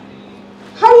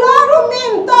 Halo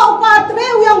rumim to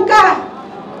patreu yang ka.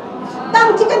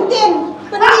 Tang chicken tin.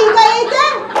 Beri kau itu.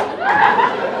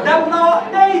 Đâm nó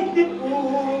đây tiếp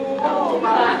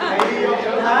mà thầy yêu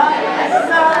hãy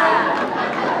xa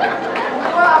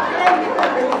qua em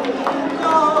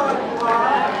rồi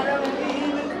qua đừng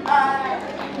đi với ai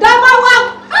Dah bawang.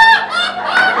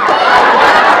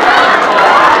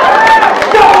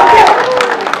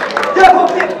 Jangan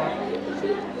hopip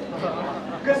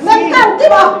Mentan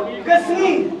tiba.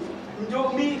 Kesini Unjuk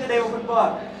mi ke Deiru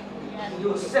Laloo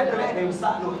Unjuk sep ke Deiru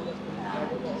Laloo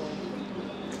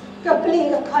Kepeli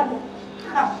ke kon.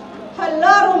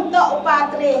 Halo rum to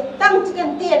patre. Tang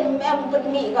chicken tin mem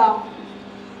beni kau.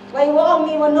 Wai wong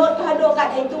mi menot ke hado kat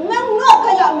itu mem not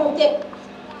ke yak mutik.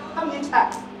 Kami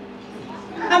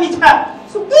cak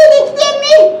Suki ni tin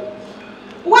ni.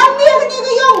 Wan ni ke ni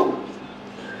ke yong.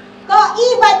 To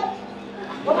ibat.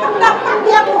 Bukan dapat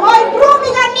dia hoi bro mi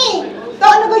kan ni. To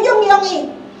ni ke yong yong ni.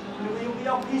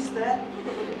 Yung peace deh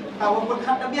Tahu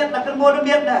berkat nabiat nak kermo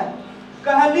nabiat dah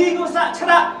Kahali kau sak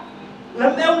cerak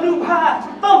Lem elu pha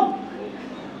Tung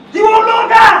Diwong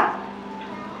loga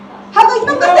Hago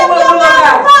yung kasem yung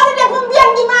mga dia pembian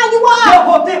di mana wa. Ya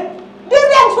hotip Dia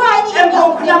yang suai ni. Em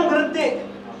kau kenang berhenti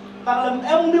Tak lem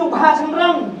elu pha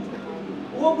semrang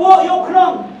Wo yo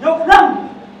kenang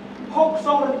Hok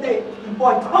song berhenti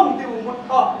Boy tong diwong mut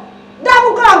kau Dah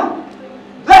bukan.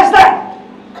 Lester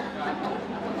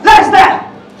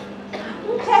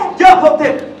Ya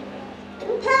hotip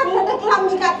Pek ledak lam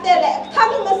ni kata le.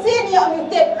 Kami mesin yang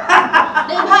mutip.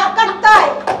 Dia makan tai.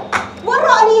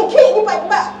 Borok ni ki ni baik.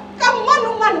 Kamu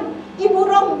manuman ibu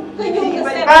rom ke yung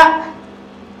kasem.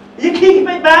 Iki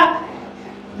baik ba.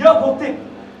 Ya hotip.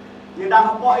 Dia dah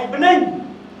apa bening.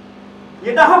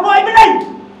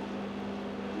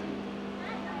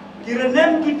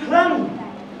 Kiranem ki plang.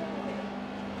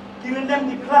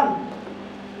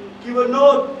 Kiwa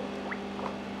not.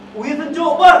 Ui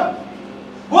tunjuk ber.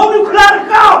 Gua ni kelar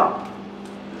kau.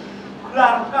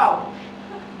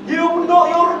 Dia penduk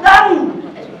yang redang.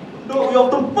 Penduk yang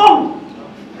tempung.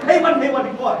 Hewan di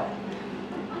buat.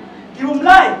 Kiwa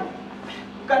mulai.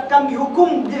 Kat kami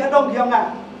hukum dia dong dia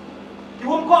ngah.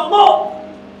 Kiwa kok mo.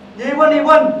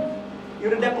 Hewan. Dia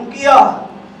redang pengkia.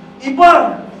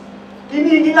 Ipar.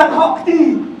 Kini gilang hok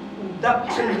ti. Dak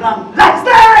senang.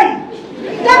 Lifestyle.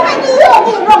 Jangan dia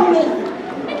ni rom ni.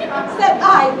 Sep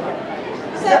ai.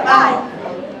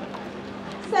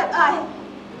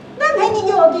 Dan hanya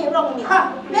yogi rom ni.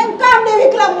 Dan kam dewi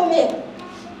kelam ni.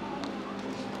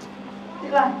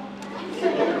 Iklan.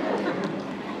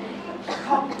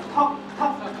 Thok.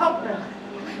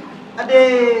 Ade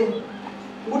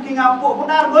mut ki ngapo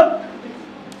pun arbut.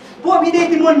 Buat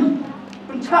video timun.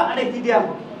 Pencak ada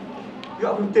diam.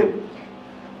 Yo betul.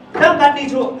 Dang tadi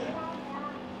cu.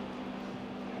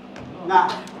 Nah.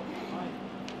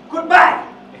 Goodbye.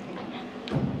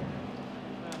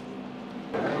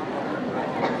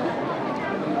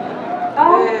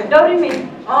 Dorimi.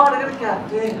 Oh, Rika.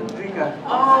 Rika.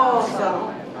 Oh,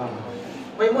 Sam.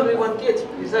 Wai mo Ewodki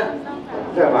bisa.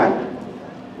 Jangan.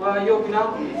 Wah, yo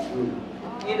pinau.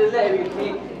 Ini le Ewodki.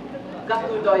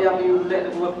 Katu do yang yo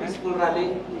le buat peaceful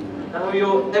rally. Kalau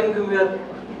yo em kemudian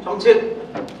somcit.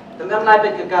 Dengan lai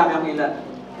bet ke kam yang ila.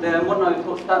 Le mo noi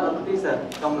to start on teaser.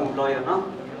 Kamu lawyer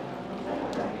no?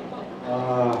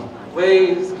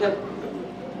 Wei sikit.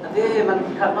 Ade man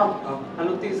kat no.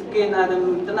 Kalau tis skin ada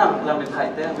tenang dalam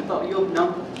dekat teh. Betul yo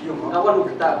no. Kawan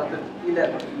kita kata ila.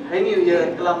 Ini ye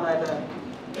kelam lai dah.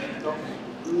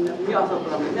 Ni asal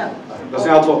kelam ni.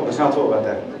 Saya tahu betul.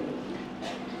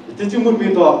 Itu cuma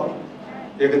minta.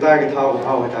 Ya kita tahu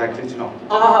kita kerja no.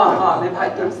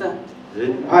 Lepai terus.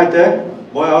 Hai teh,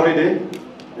 boy already.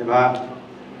 Lepas.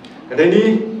 Kedai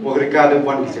ni, warga ada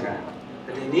buat kisah.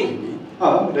 Kedai ni?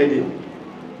 Kedai ni.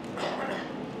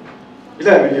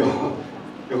 Bila video,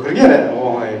 yo kerja dah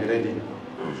orang kedai ni.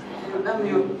 Nam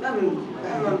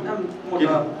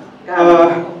muda.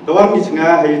 the one is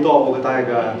nga he to over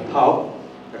the how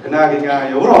the Kanaga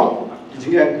Euro is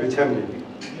a champion.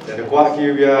 The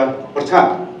Quaki we are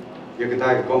Percha, you can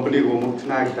take a company who moved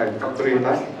tonight factory.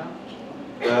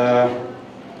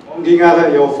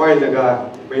 Gingala your file the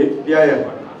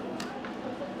PIA.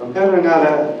 Compare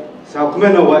another South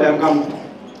Commander what I'm come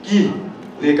key,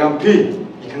 they come P,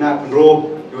 you cannot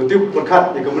row, you tip for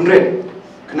cut, you come red,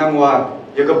 Kanangwa,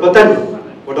 you can patent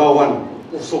without one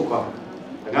Usuka.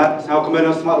 And that South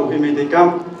Commander smart with him, they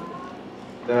come.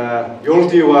 The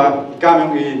Ewodki wa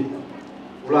coming in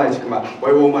Ulai Chikma,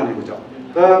 why woman in the job.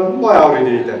 The boy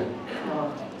already there.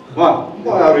 One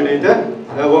boy already there.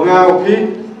 The Wanga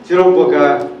P, Zero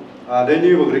Boga, they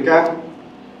knew Rika,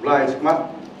 Ulai Chikma,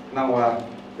 now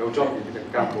your job is to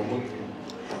come for me.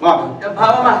 Ma,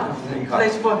 Mama,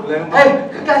 let's go. Hey,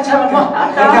 catch him, Ma.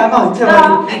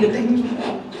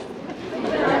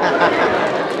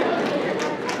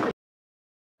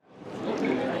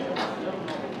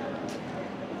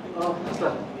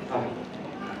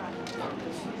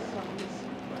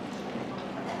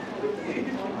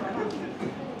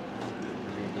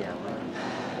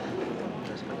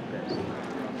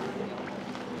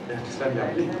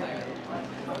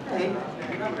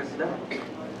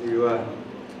 You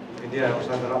Kyndiah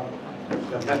Passah.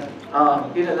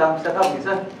 Ini dalam setup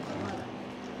bisa.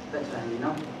 Tak cari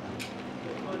no.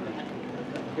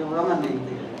 Yang orang ni.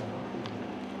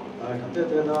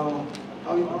 Kita tahu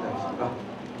tahu itu tak.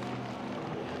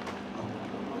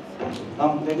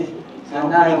 Jadi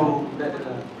Sana yang dah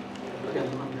yang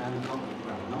mana kau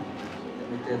no.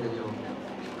 Kita tu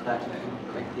tak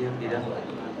dia tidak.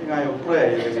 Ini yang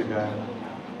pray juga.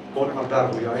 Kod Dhar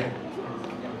boleh.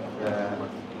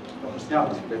 Harusnya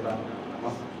kita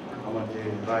amat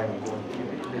dirai kod.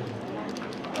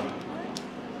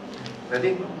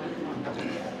 Ready?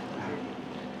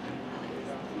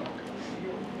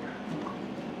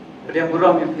 Jadi yang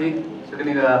buram ini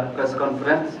segini ke press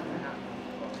conference.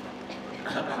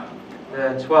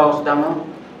 Chua sedang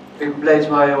play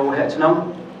chua yang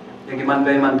hecnam, yang iman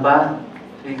bay iman pa,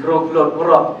 di krok lot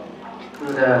buruk,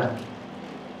 udah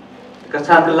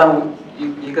kesan lang,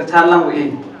 kesan lang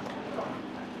ini,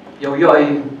 yang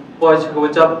boy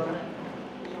cukup job,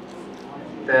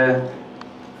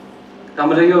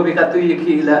 kamu dah bikat tu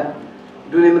kira,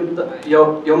 dunia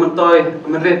yang mentoy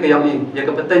menret ke yang ini, yang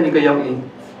kepenting ke yang ini,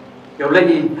 yang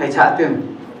lagi hai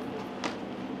catin,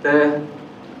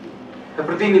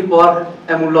 seperti ni por,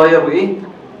 lawyer ini,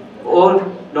 all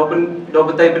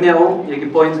dobetai punya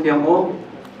yang points yang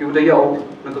kita yang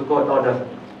nak court order,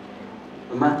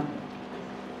 mana?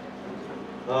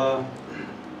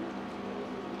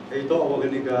 Itu awak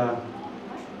ni ke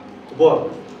kubur,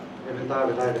 kita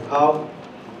bertai kau,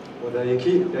 ada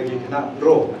yaki lagi kena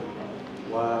draw,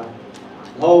 wah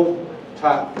mau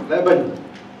cak leben,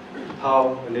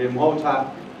 kau ni mau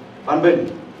cak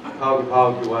panben, kau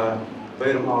juga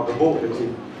bayar mau kebu lagi.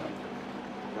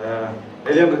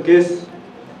 Eliam ke kes,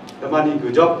 teman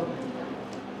ini job,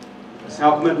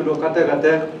 saya komen dulu kata,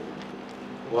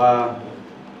 wah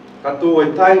katu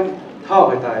wetai,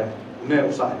 tahu wetai, ni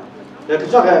usai. Jadi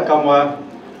saya kamu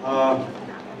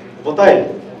botai,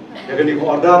 jadi ni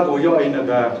order ko yo ini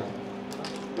naga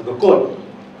kod,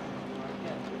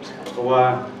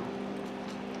 wah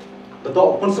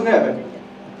betul pun sungai kan,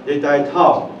 jadi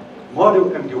tahu, mau dia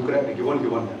kerja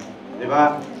giwan,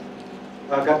 Eba,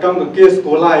 kadang ke kes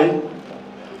kolai,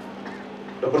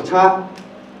 dapat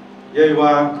ya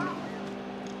iwa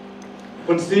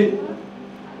pensi,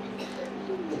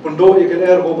 pendo ikan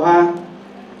air gobha,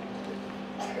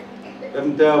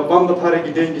 dan bam bathari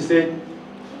gideng gise,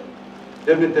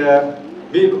 dan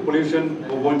big pollution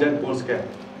gobonjan bonske.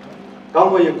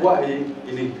 Kamu yang kuat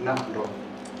ini nak ro.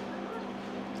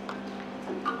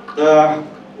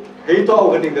 Itu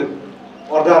organik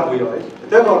order buyoy.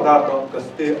 Kita order tu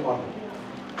kesti order.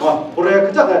 Wah, pura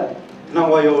kerja kan?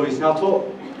 Nang wayo risna tu,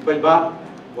 baik-baik.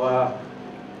 Wah,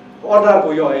 order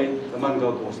buyoy teman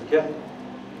kau sekian.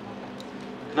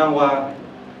 Nang wah,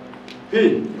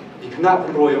 pi, ikna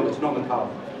penroyong macam mana kau?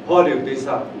 Hari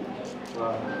desa,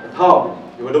 wah, kau,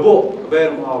 ibu debu,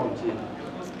 keber mau di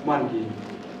mangi,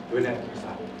 benar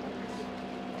desa.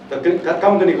 Tapi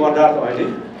kamu ni order tu ini.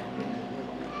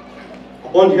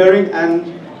 Upon hearing and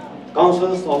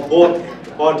counsels of both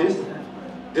parties,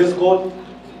 this court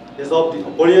is of the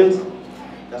opinion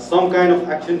that some kind of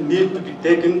action need to be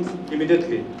taken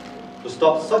immediately to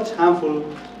stop such harmful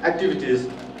activities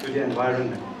to the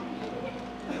environment.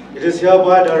 It is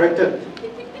hereby directed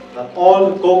that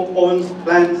all coke ovens,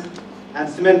 plants and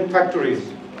cement factories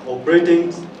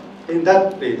operating in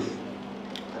that place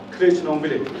at Riianom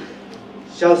village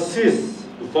shall cease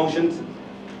to function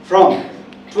from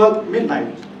 12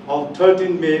 midnight of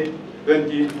 13 May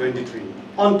 2023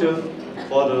 until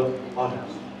further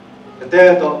orders. The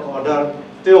day of order,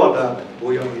 the order,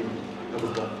 we are in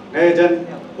the Najan,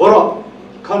 Woro,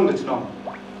 Congressman,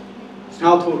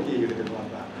 Snow to he, the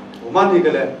money,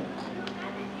 the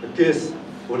case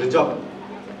for the job,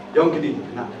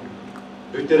 Iongpiah,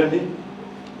 literally,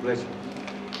 bless you.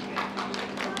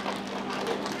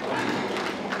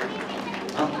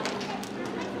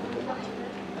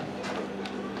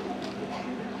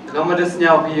 Kamu ada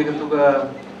senyap dia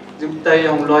ketua jumpa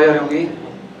yang lawyer yang ini.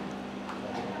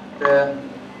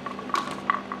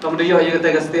 Kamu dia yang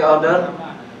kata stay order.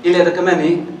 Ile ada kemana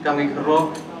ni? Kami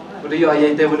kerok. Dia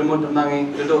yang itu bermula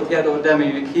mangi duduk tiada ada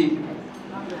miliki.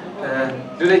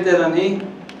 Dulu itu ni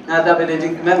ada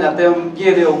beleding kemana? Ada yang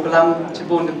dia dia ukalam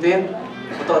cipun ketin.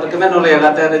 Atau ada kemana oleh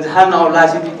kata ada jahan Allah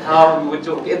sih tahu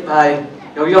wujud itu.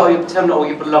 Yang cem nak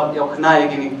pergi pelak yang kena yang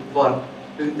gini bon.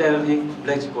 Dulu itu ni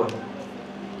belajar cipun.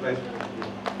 Right.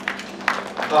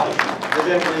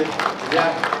 Jadi dia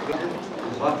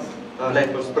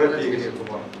like spread di sini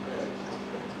semua.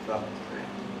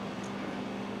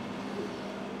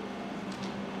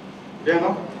 Dia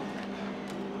no?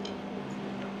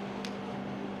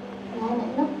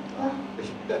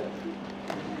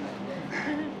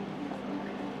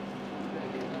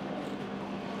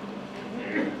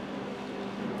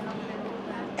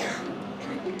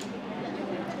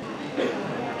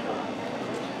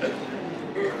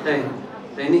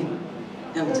 Ini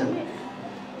yang macam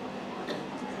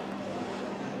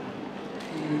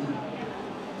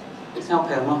sao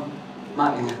phải không?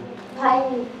 Mạng này nè. Phải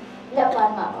lệ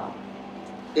quan mà.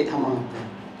 Để thăm ông.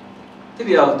 Thế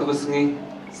bây giờ tôi có suy nghĩ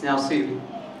sao suy đi.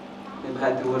 Nên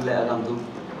phải tôi lệ làm tôi.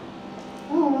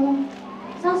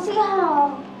 Sao suy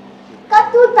hào? Các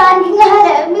tu tan đi ngay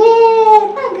lệ mê.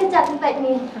 Tan cái chặt vậy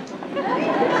mê.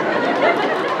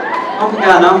 Ông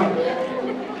thấy nào?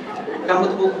 Kamu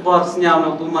tu buat senyum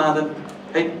nak tu mah dan,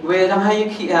 we dah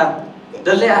hai kia,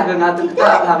 dah leh agak ngat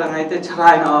tak agak ngat itu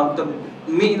cerai nak tu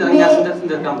mi nak ngat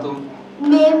sudah kamu tu.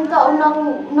 Mem kau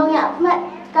nong yak mat,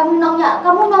 kamu nong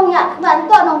yak mat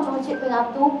tu nong cuma cip dengan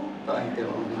tu. Tak itu.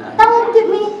 Tang tip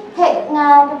mi hek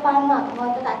ngah depan mak,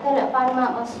 kau tak depan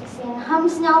mak masih sen. Ham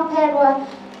senyum perwa,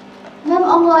 mem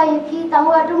ongoy pi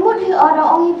tangwa rumut hi orang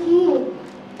ongi pi,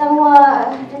 tangwa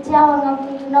terjauh ngam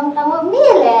tu nong tangwa mi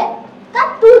leh.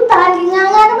 Các tu tali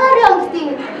ngangan mari orang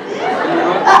mesti.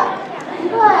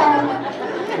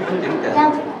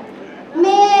 Yang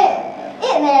me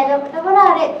ni dah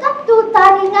benar. Các tu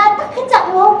tali ngan tak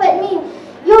kecak mau pet ni.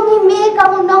 Yo ni me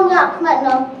kamu nong yak mat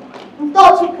nong.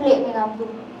 Tok ciklet ni kamu tu.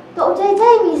 Tok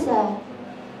jai mi sa.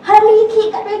 Hari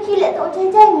ki kat doi ki lek tok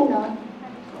jai mi nong.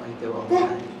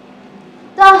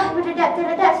 Dah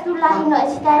berdedak setulah nak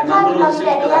cerita kan kalau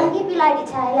lek yang ni pilai di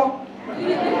cai lah.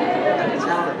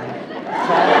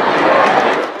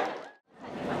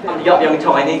 Dọn yang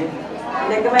chồng này đi.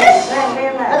 Để cái mày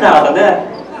lên là. Tất nào tận đây.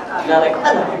 Ra lại có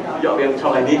tất nào. Dọn yang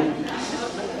chồng này đi.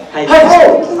 Hay.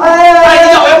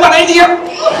 Ai dọn yang mana dia?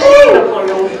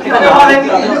 Ada orang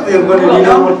yang itu bukan ini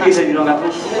no. Một kỳ thì nó ngặt.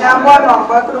 Yang buat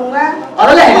nombor kerung á.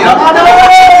 Ở đây thì nó đâu.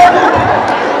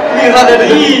 Đi ra đây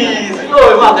đi.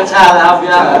 Rồi mà cái trà là học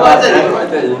nhà.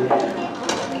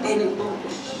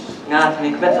 Nga thì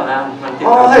biết sao nào mình tìm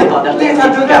hiểu đặt lên sao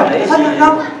chưa đấy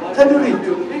sao chưa đi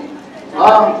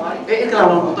cái làm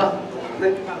không ta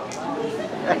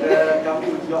kami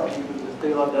dọn từ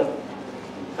order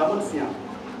kamu siap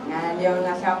Nah, dia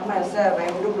nak siapa masa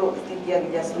main duduk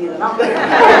kerja sendiri, nak?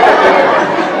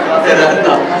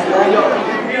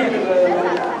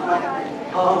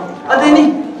 Ada ni,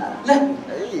 lah.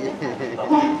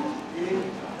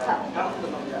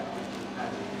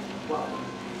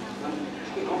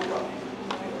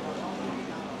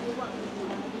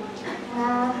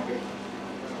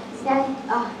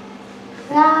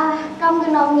 Kamu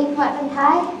kena nikmat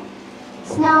Thái.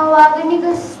 Now cái này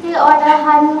cứ still order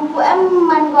han của em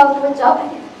man gọi của job.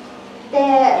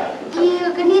 Để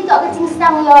cái này tao cái chính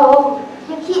sang yo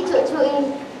cái khi chuỗi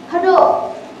hado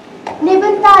này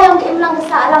bên ta yang em lang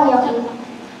sa lang yo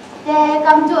để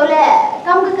cầm chỗ lệ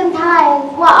cầm cái cần thai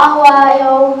qua awa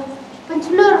yo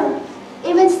penclur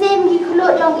em xem cái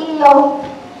khulot yang yo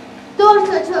tu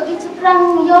chuỗi cái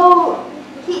cuprang yo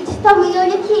khi tao yo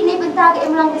cái khi này bên ta cái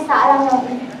em lang sa lang yo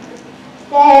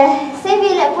để xem vì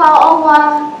lại qua ông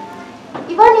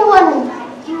Iwan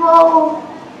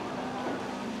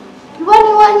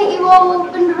Iwo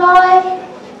penroy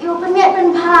Iwo penmiat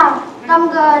penpa kam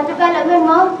ke development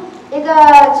mo để ke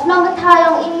senang ke thai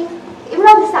yang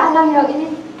imlang salam yang ini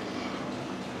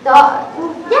do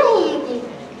jadi ki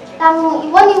tam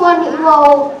Iwan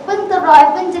Iwo penroy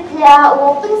penjeklia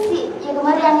o pensi ya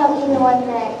kemarin yang ini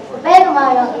wante baru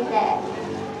mau yang itu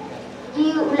ki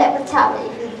ulek percap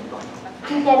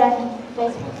ki dan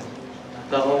Facebook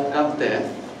Tahu kapten,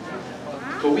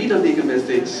 kau ini nanti ke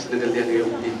message dengan yang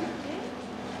Ewodki.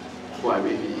 Wah,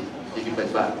 baby, ini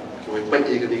baik-baik. Kau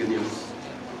baik je ke news.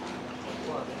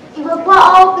 Ibu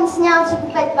kuah pun senyap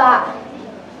cukup pak.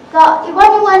 Kau ibu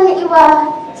ni wan ibu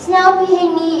senyap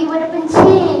Yeini, ibu ada penci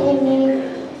Yeini,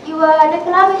 ibu ada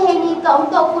kelam Yeini.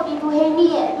 Kau untuk pun ibu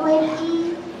Yeini,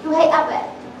 ibu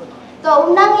apa?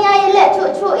 Kau undang ya elak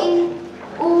cuci,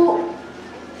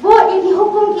 buat ini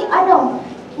hukum ki adam.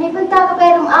 Ni pentah ke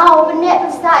bedroom au, benek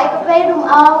pesai ke bedroom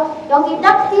au, yang ini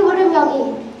nak ti bedroom yang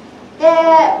ini.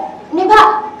 Ni pak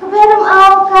ke bedroom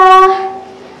au ka,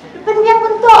 penyak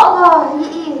bentuk ke,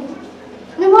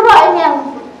 ni murah ini yang.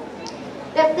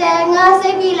 Tapi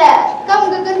ngasih bila, kamu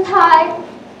kegentai,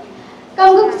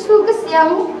 kamu kecu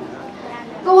kesiang,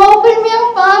 kau penyak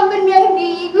pam penyak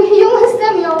di, kau hiung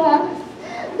asam yang ah,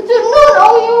 kecil nun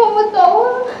au yang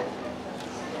betul.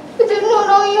 Kecil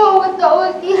orang yang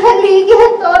betul di hari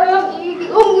kita orang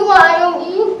ini, yang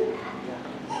ini.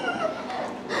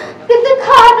 Kita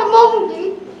kada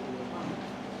mungkin.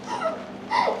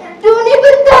 Dunia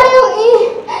bentar yang ini,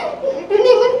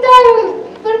 dunia bentar yang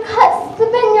berkat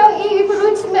sebanyak ini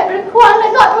berucap berkuala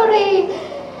not worry.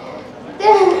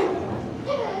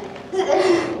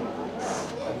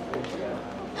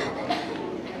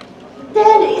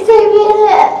 Dari saya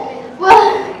bila, wah.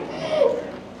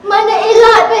 Mana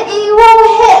elak bet iwau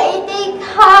hei di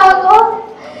kago.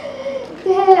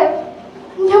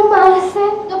 Yang masa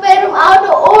ke bedroom out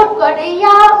do oat ko de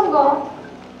yang go.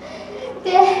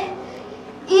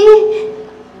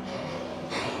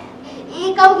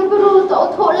 Kau ki beru to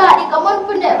thola di kaman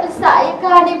punek besai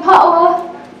ka di bawa.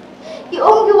 Ki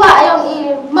ki wa yang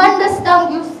mandas dang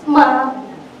yusma.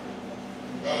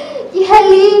 Ki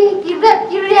hali ki rap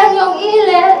ki riang yang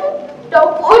ile.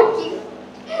 Dau put